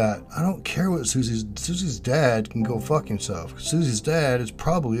do that. I don't care what Susie's dad can go fuck himself. Susie's dad is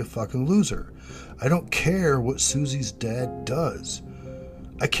probably a fucking loser. I don't care what Susie's dad does.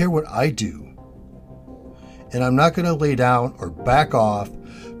 I care what I do. And I'm not going to lay down or back off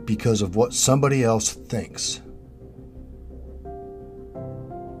because of what somebody else thinks.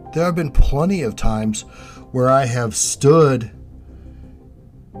 There have been plenty of times where I have stood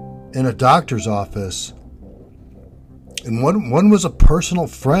in a doctor's office And one was a personal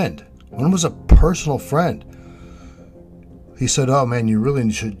friend. One was a personal friend. He said, "Oh man, you really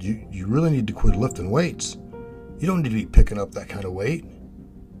need to quit lifting weights. You don't need to be picking up that kind of weight."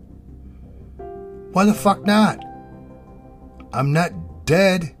 Why the fuck not? I'm not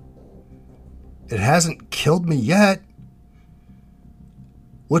dead. It hasn't killed me yet.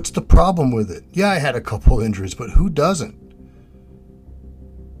 What's the problem with it? Yeah, I had a couple injuries, but who doesn't?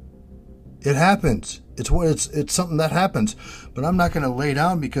 It happens. It's something that happens. But I'm not going to lay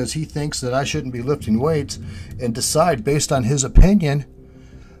down because he thinks that I shouldn't be lifting weights and decide based on his opinion,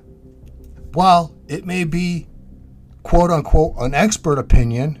 while it may be quote unquote an expert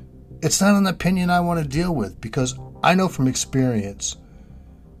opinion, it's not an opinion I want to deal with because I know from experience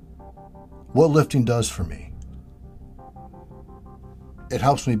what lifting does for me. It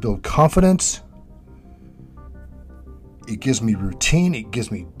helps me build confidence. It gives me routine. It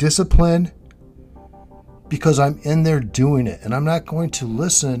gives me discipline because I'm in there doing it. And I'm not going to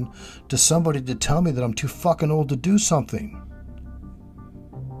listen to somebody to tell me that I'm too fucking old to do something.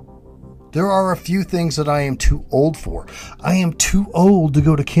 There are a few things that I am too old for. I am too old to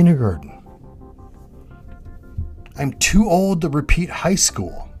go to kindergarten. I'm too old to repeat high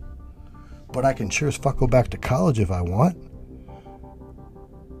school. But I can sure as fuck go back to college if I want.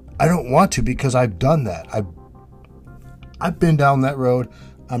 I don't want to because I've done that. I've been down that road.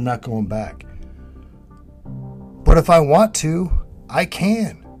 I'm not going back. But if I want to, I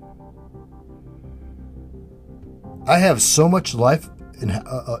can. I have so much life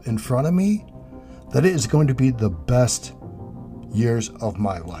in front of me that it is going to be the best years of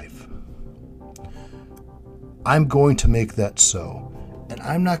my life. I'm going to make that so. And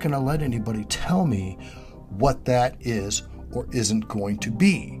I'm not going to let anybody tell me what that is or isn't going to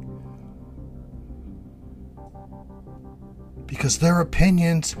be. Because their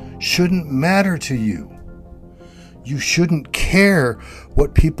opinions shouldn't matter to you. You shouldn't care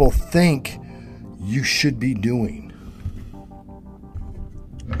what people think you should be doing.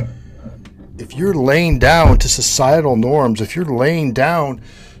 If you're laying down to societal norms, if you're laying down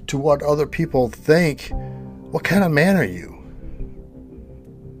to what other people think, what kind of man are you?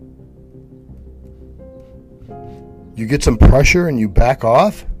 You get some pressure and you back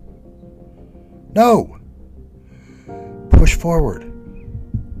off? No. Push forward.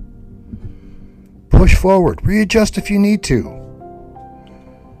 Push forward. Readjust if you need to.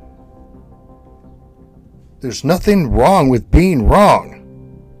 There's nothing wrong with being wrong.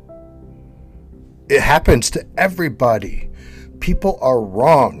 It happens to everybody. People are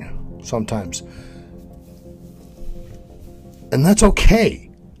wrong sometimes. And that's okay.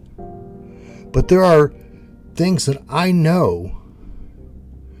 But there are things that I know,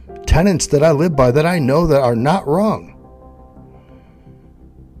 tenets that I live by that I know that are not wrong.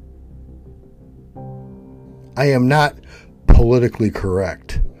 I am not politically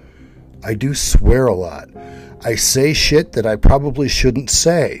correct. I do swear a lot. I say shit that I probably shouldn't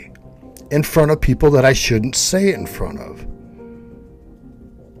say in front of people that I shouldn't say it in front of.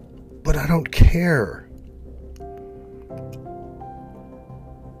 But I don't care.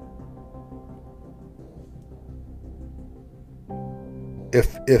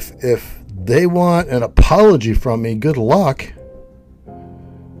 If they want an apology from me, good luck.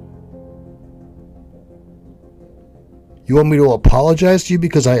 You want me to apologize to you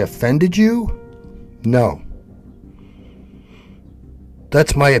because I offended you? No.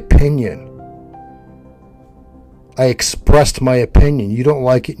 That's my opinion. I expressed my opinion. You don't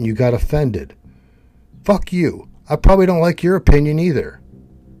like it and you got offended. Fuck you. I probably don't like your opinion either.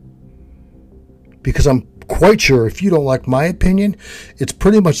 Because I'm quite sure if you don't like my opinion, it's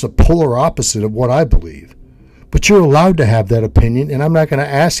pretty much the polar opposite of what I believe. But you're allowed to have that opinion, and I'm not going to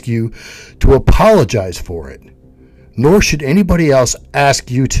ask you to apologize for it. Nor should anybody else ask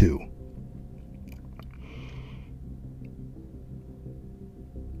you to.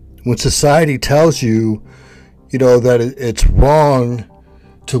 When society tells you, that it's wrong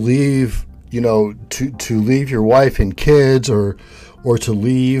to leave, to leave your wife and kids or to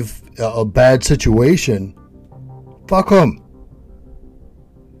leave a bad situation, fuck them.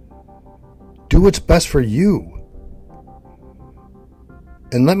 Do what's best for you.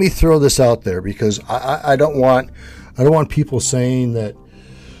 And let me throw this out there because I don't want people saying that,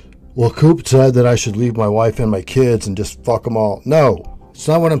 well, Coop said that I should leave my wife and my kids and just fuck them all. No, it's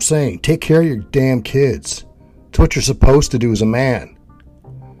not what I'm saying. Take care of your damn kids. It's what you're supposed to do as a man.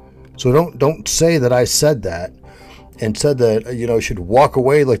 So don't say that I said that and said that, should walk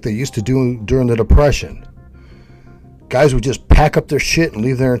away like they used to do during the Depression. Guys would just pack up their shit and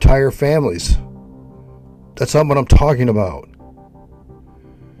leave their entire families. That's not what I'm talking about.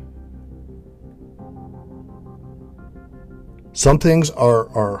 Some things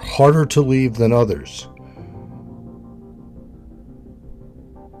are harder to leave than others.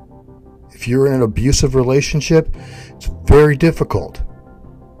 If you're in an abusive relationship, it's very difficult.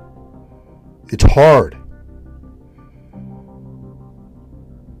 It's hard.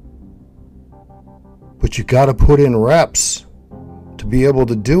 But you got to put in reps to be able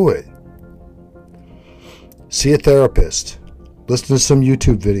to do it. See a therapist. Listen to some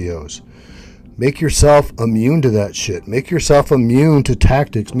YouTube videos. Make yourself immune to that shit. Make yourself immune to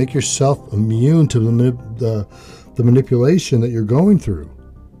tactics. Make yourself immune to the manipulation that you're going through.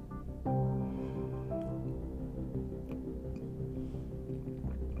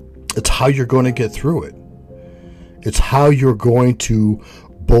 It's how you're going to get through it. It's how you're going to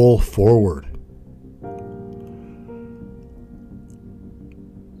bowl forward.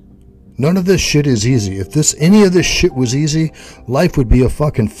 None of this shit is easy. If any of this shit was easy, life would be a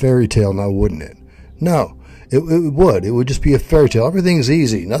fucking fairy tale now, wouldn't it? No, it would. It would just be a fairy tale. Everything's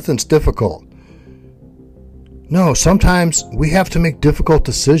easy. Nothing's difficult. No, sometimes we have to make difficult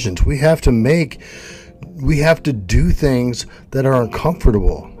decisions. We have to do things that are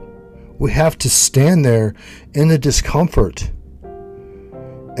uncomfortable. We have to stand there in the discomfort.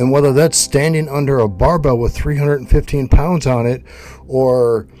 And whether that's standing under a barbell with 315 pounds on it,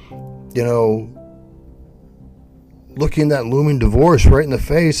 or, looking that looming divorce right in the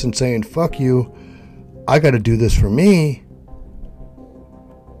face and saying, fuck you, I got to do this for me.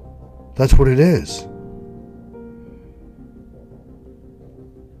 That's what it is.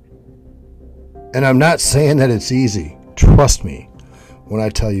 And I'm not saying that it's easy. Trust me when I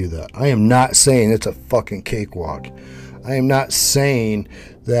tell you that. I am not saying it's a fucking cakewalk. I am not saying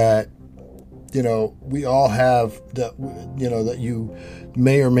that, we all have that, that you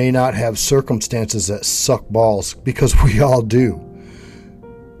may or may not have circumstances that suck balls, because we all do.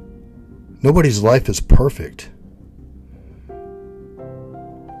 Nobody's life is perfect.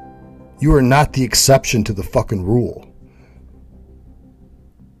 You are not the exception to the fucking rule.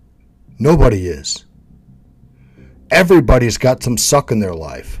 Nobody is. Everybody's got some suck in their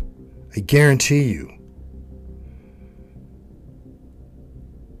life. I guarantee you.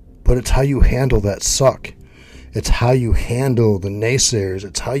 But it's how you handle that suck. It's how you handle the naysayers.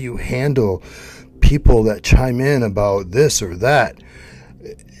 It's how you handle people that chime in about this or that,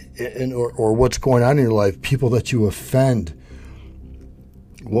 or what's going on in your life, people that you offend.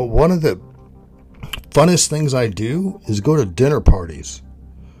 Well, one of the funnest things I do is go to dinner parties.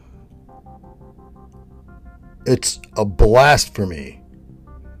 It's a blast for me.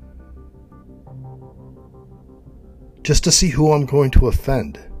 Just to see who I'm going to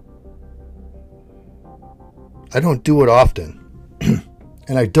offend. I don't do it often.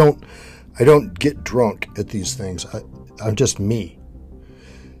 And I don't get drunk at these things. I'm just me.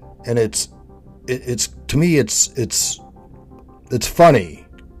 And it's to me it's funny.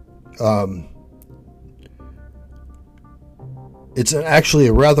 It's actually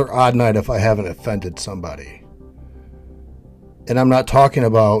a rather odd night if I haven't offended somebody. And I'm not talking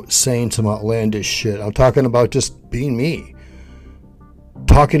about saying some outlandish shit. I'm talking about just being me.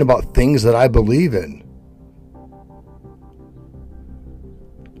 Talking about things that I believe in.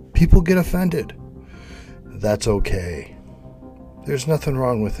 People get offended. That's okay. There's nothing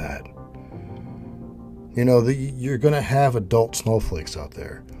wrong with that. You're going to have adult snowflakes out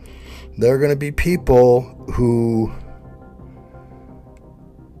there. There are going to be people who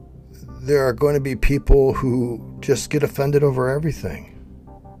just get offended over everything.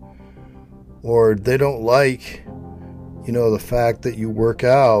 Or they don't like, the fact that you work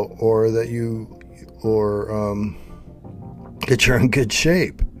out, or that that you're in good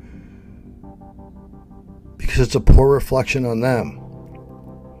shape. Because it's a poor reflection on them.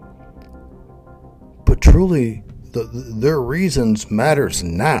 But truly, their reasons matters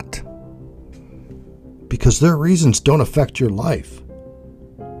not. Because their reasons don't affect your life.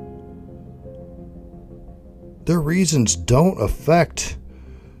 Their reasons don't affect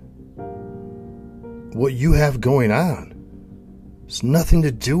what you have going on. It's nothing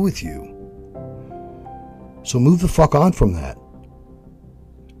to do with you. So move the fuck on from that.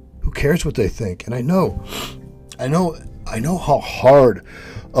 Who cares what they think? And I know how hard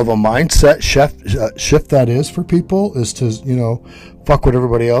of a mindset shift that is for people, is to, fuck what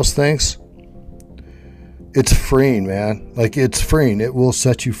everybody else thinks. It's freeing, man. Like, it's freeing. It will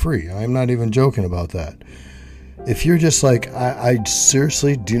set you free. I'm not even joking about that. If you're just like, I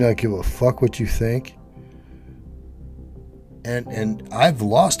seriously do not give a fuck what you think. And I've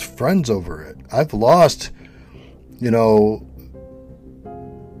lost friends over it. I've lost,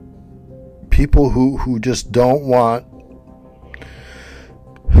 people who just don't want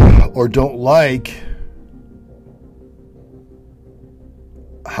or don't like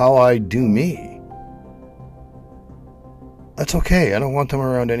how I do me. That's okay. I don't want them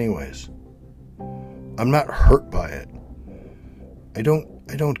around anyways. I'm not hurt by it. I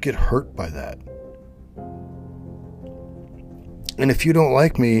don't get hurt by that. And if you don't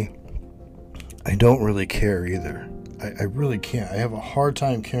like me, I don't really care either. I really can't. I have a hard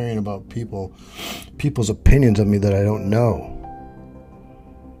time caring about people's opinions of me that I don't know.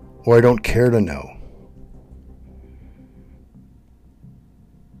 Or I don't care to know.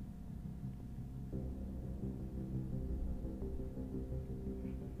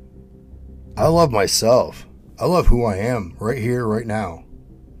 I love myself. I love who I am right here, right now.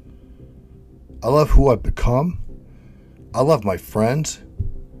 I love who I've become. I love my friends.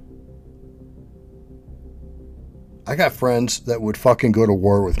 I got friends that would fucking go to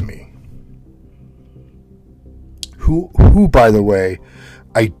war with me. Who, by the way,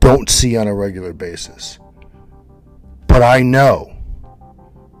 I don't see on a regular basis. But I know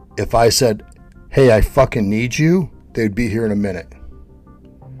if I said, hey, I fucking need you, they'd be here in a minute.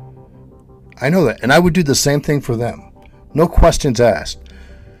 I know that. And I would do the same thing for them. No questions asked.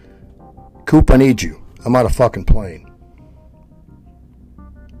 Coop, I need you. I'm on a fucking plane.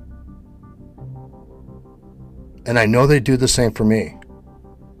 And I know they do the same for me.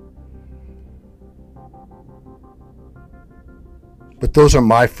 But those are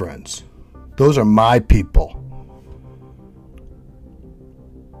my friends. Those are my people.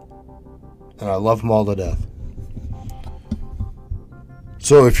 And I love them all to death.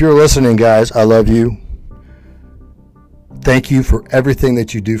 So if you're listening, guys, I love you. Thank you for everything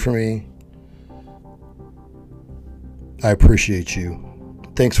that you do for me. I appreciate you.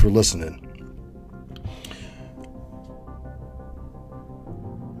 Thanks for listening.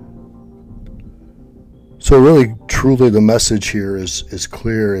 So really, truly, the message here is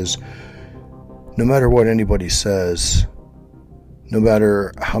clear, is no matter what anybody says, no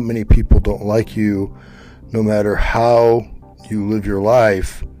matter how many people don't like you, no matter how you live your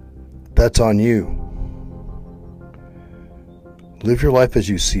life, that's on you. Live your life as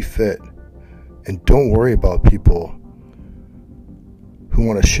you see fit. And don't worry about people who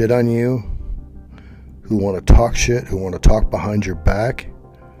want to shit on you, who want to talk shit, who want to talk behind your back.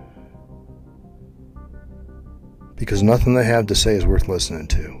 Because nothing they have to say is worth listening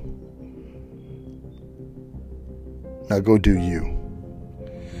to. Now go do you.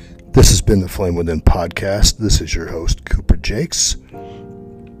 This has been the Flame Within podcast. This is your host, Cooper Jakes.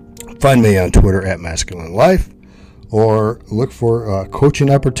 Find me on Twitter at Masculine Life, or look for a coaching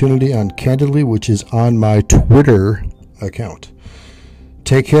opportunity on Candidly, which is on my Twitter account.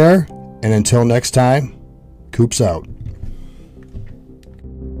 Take care, and until next time, Coop's out.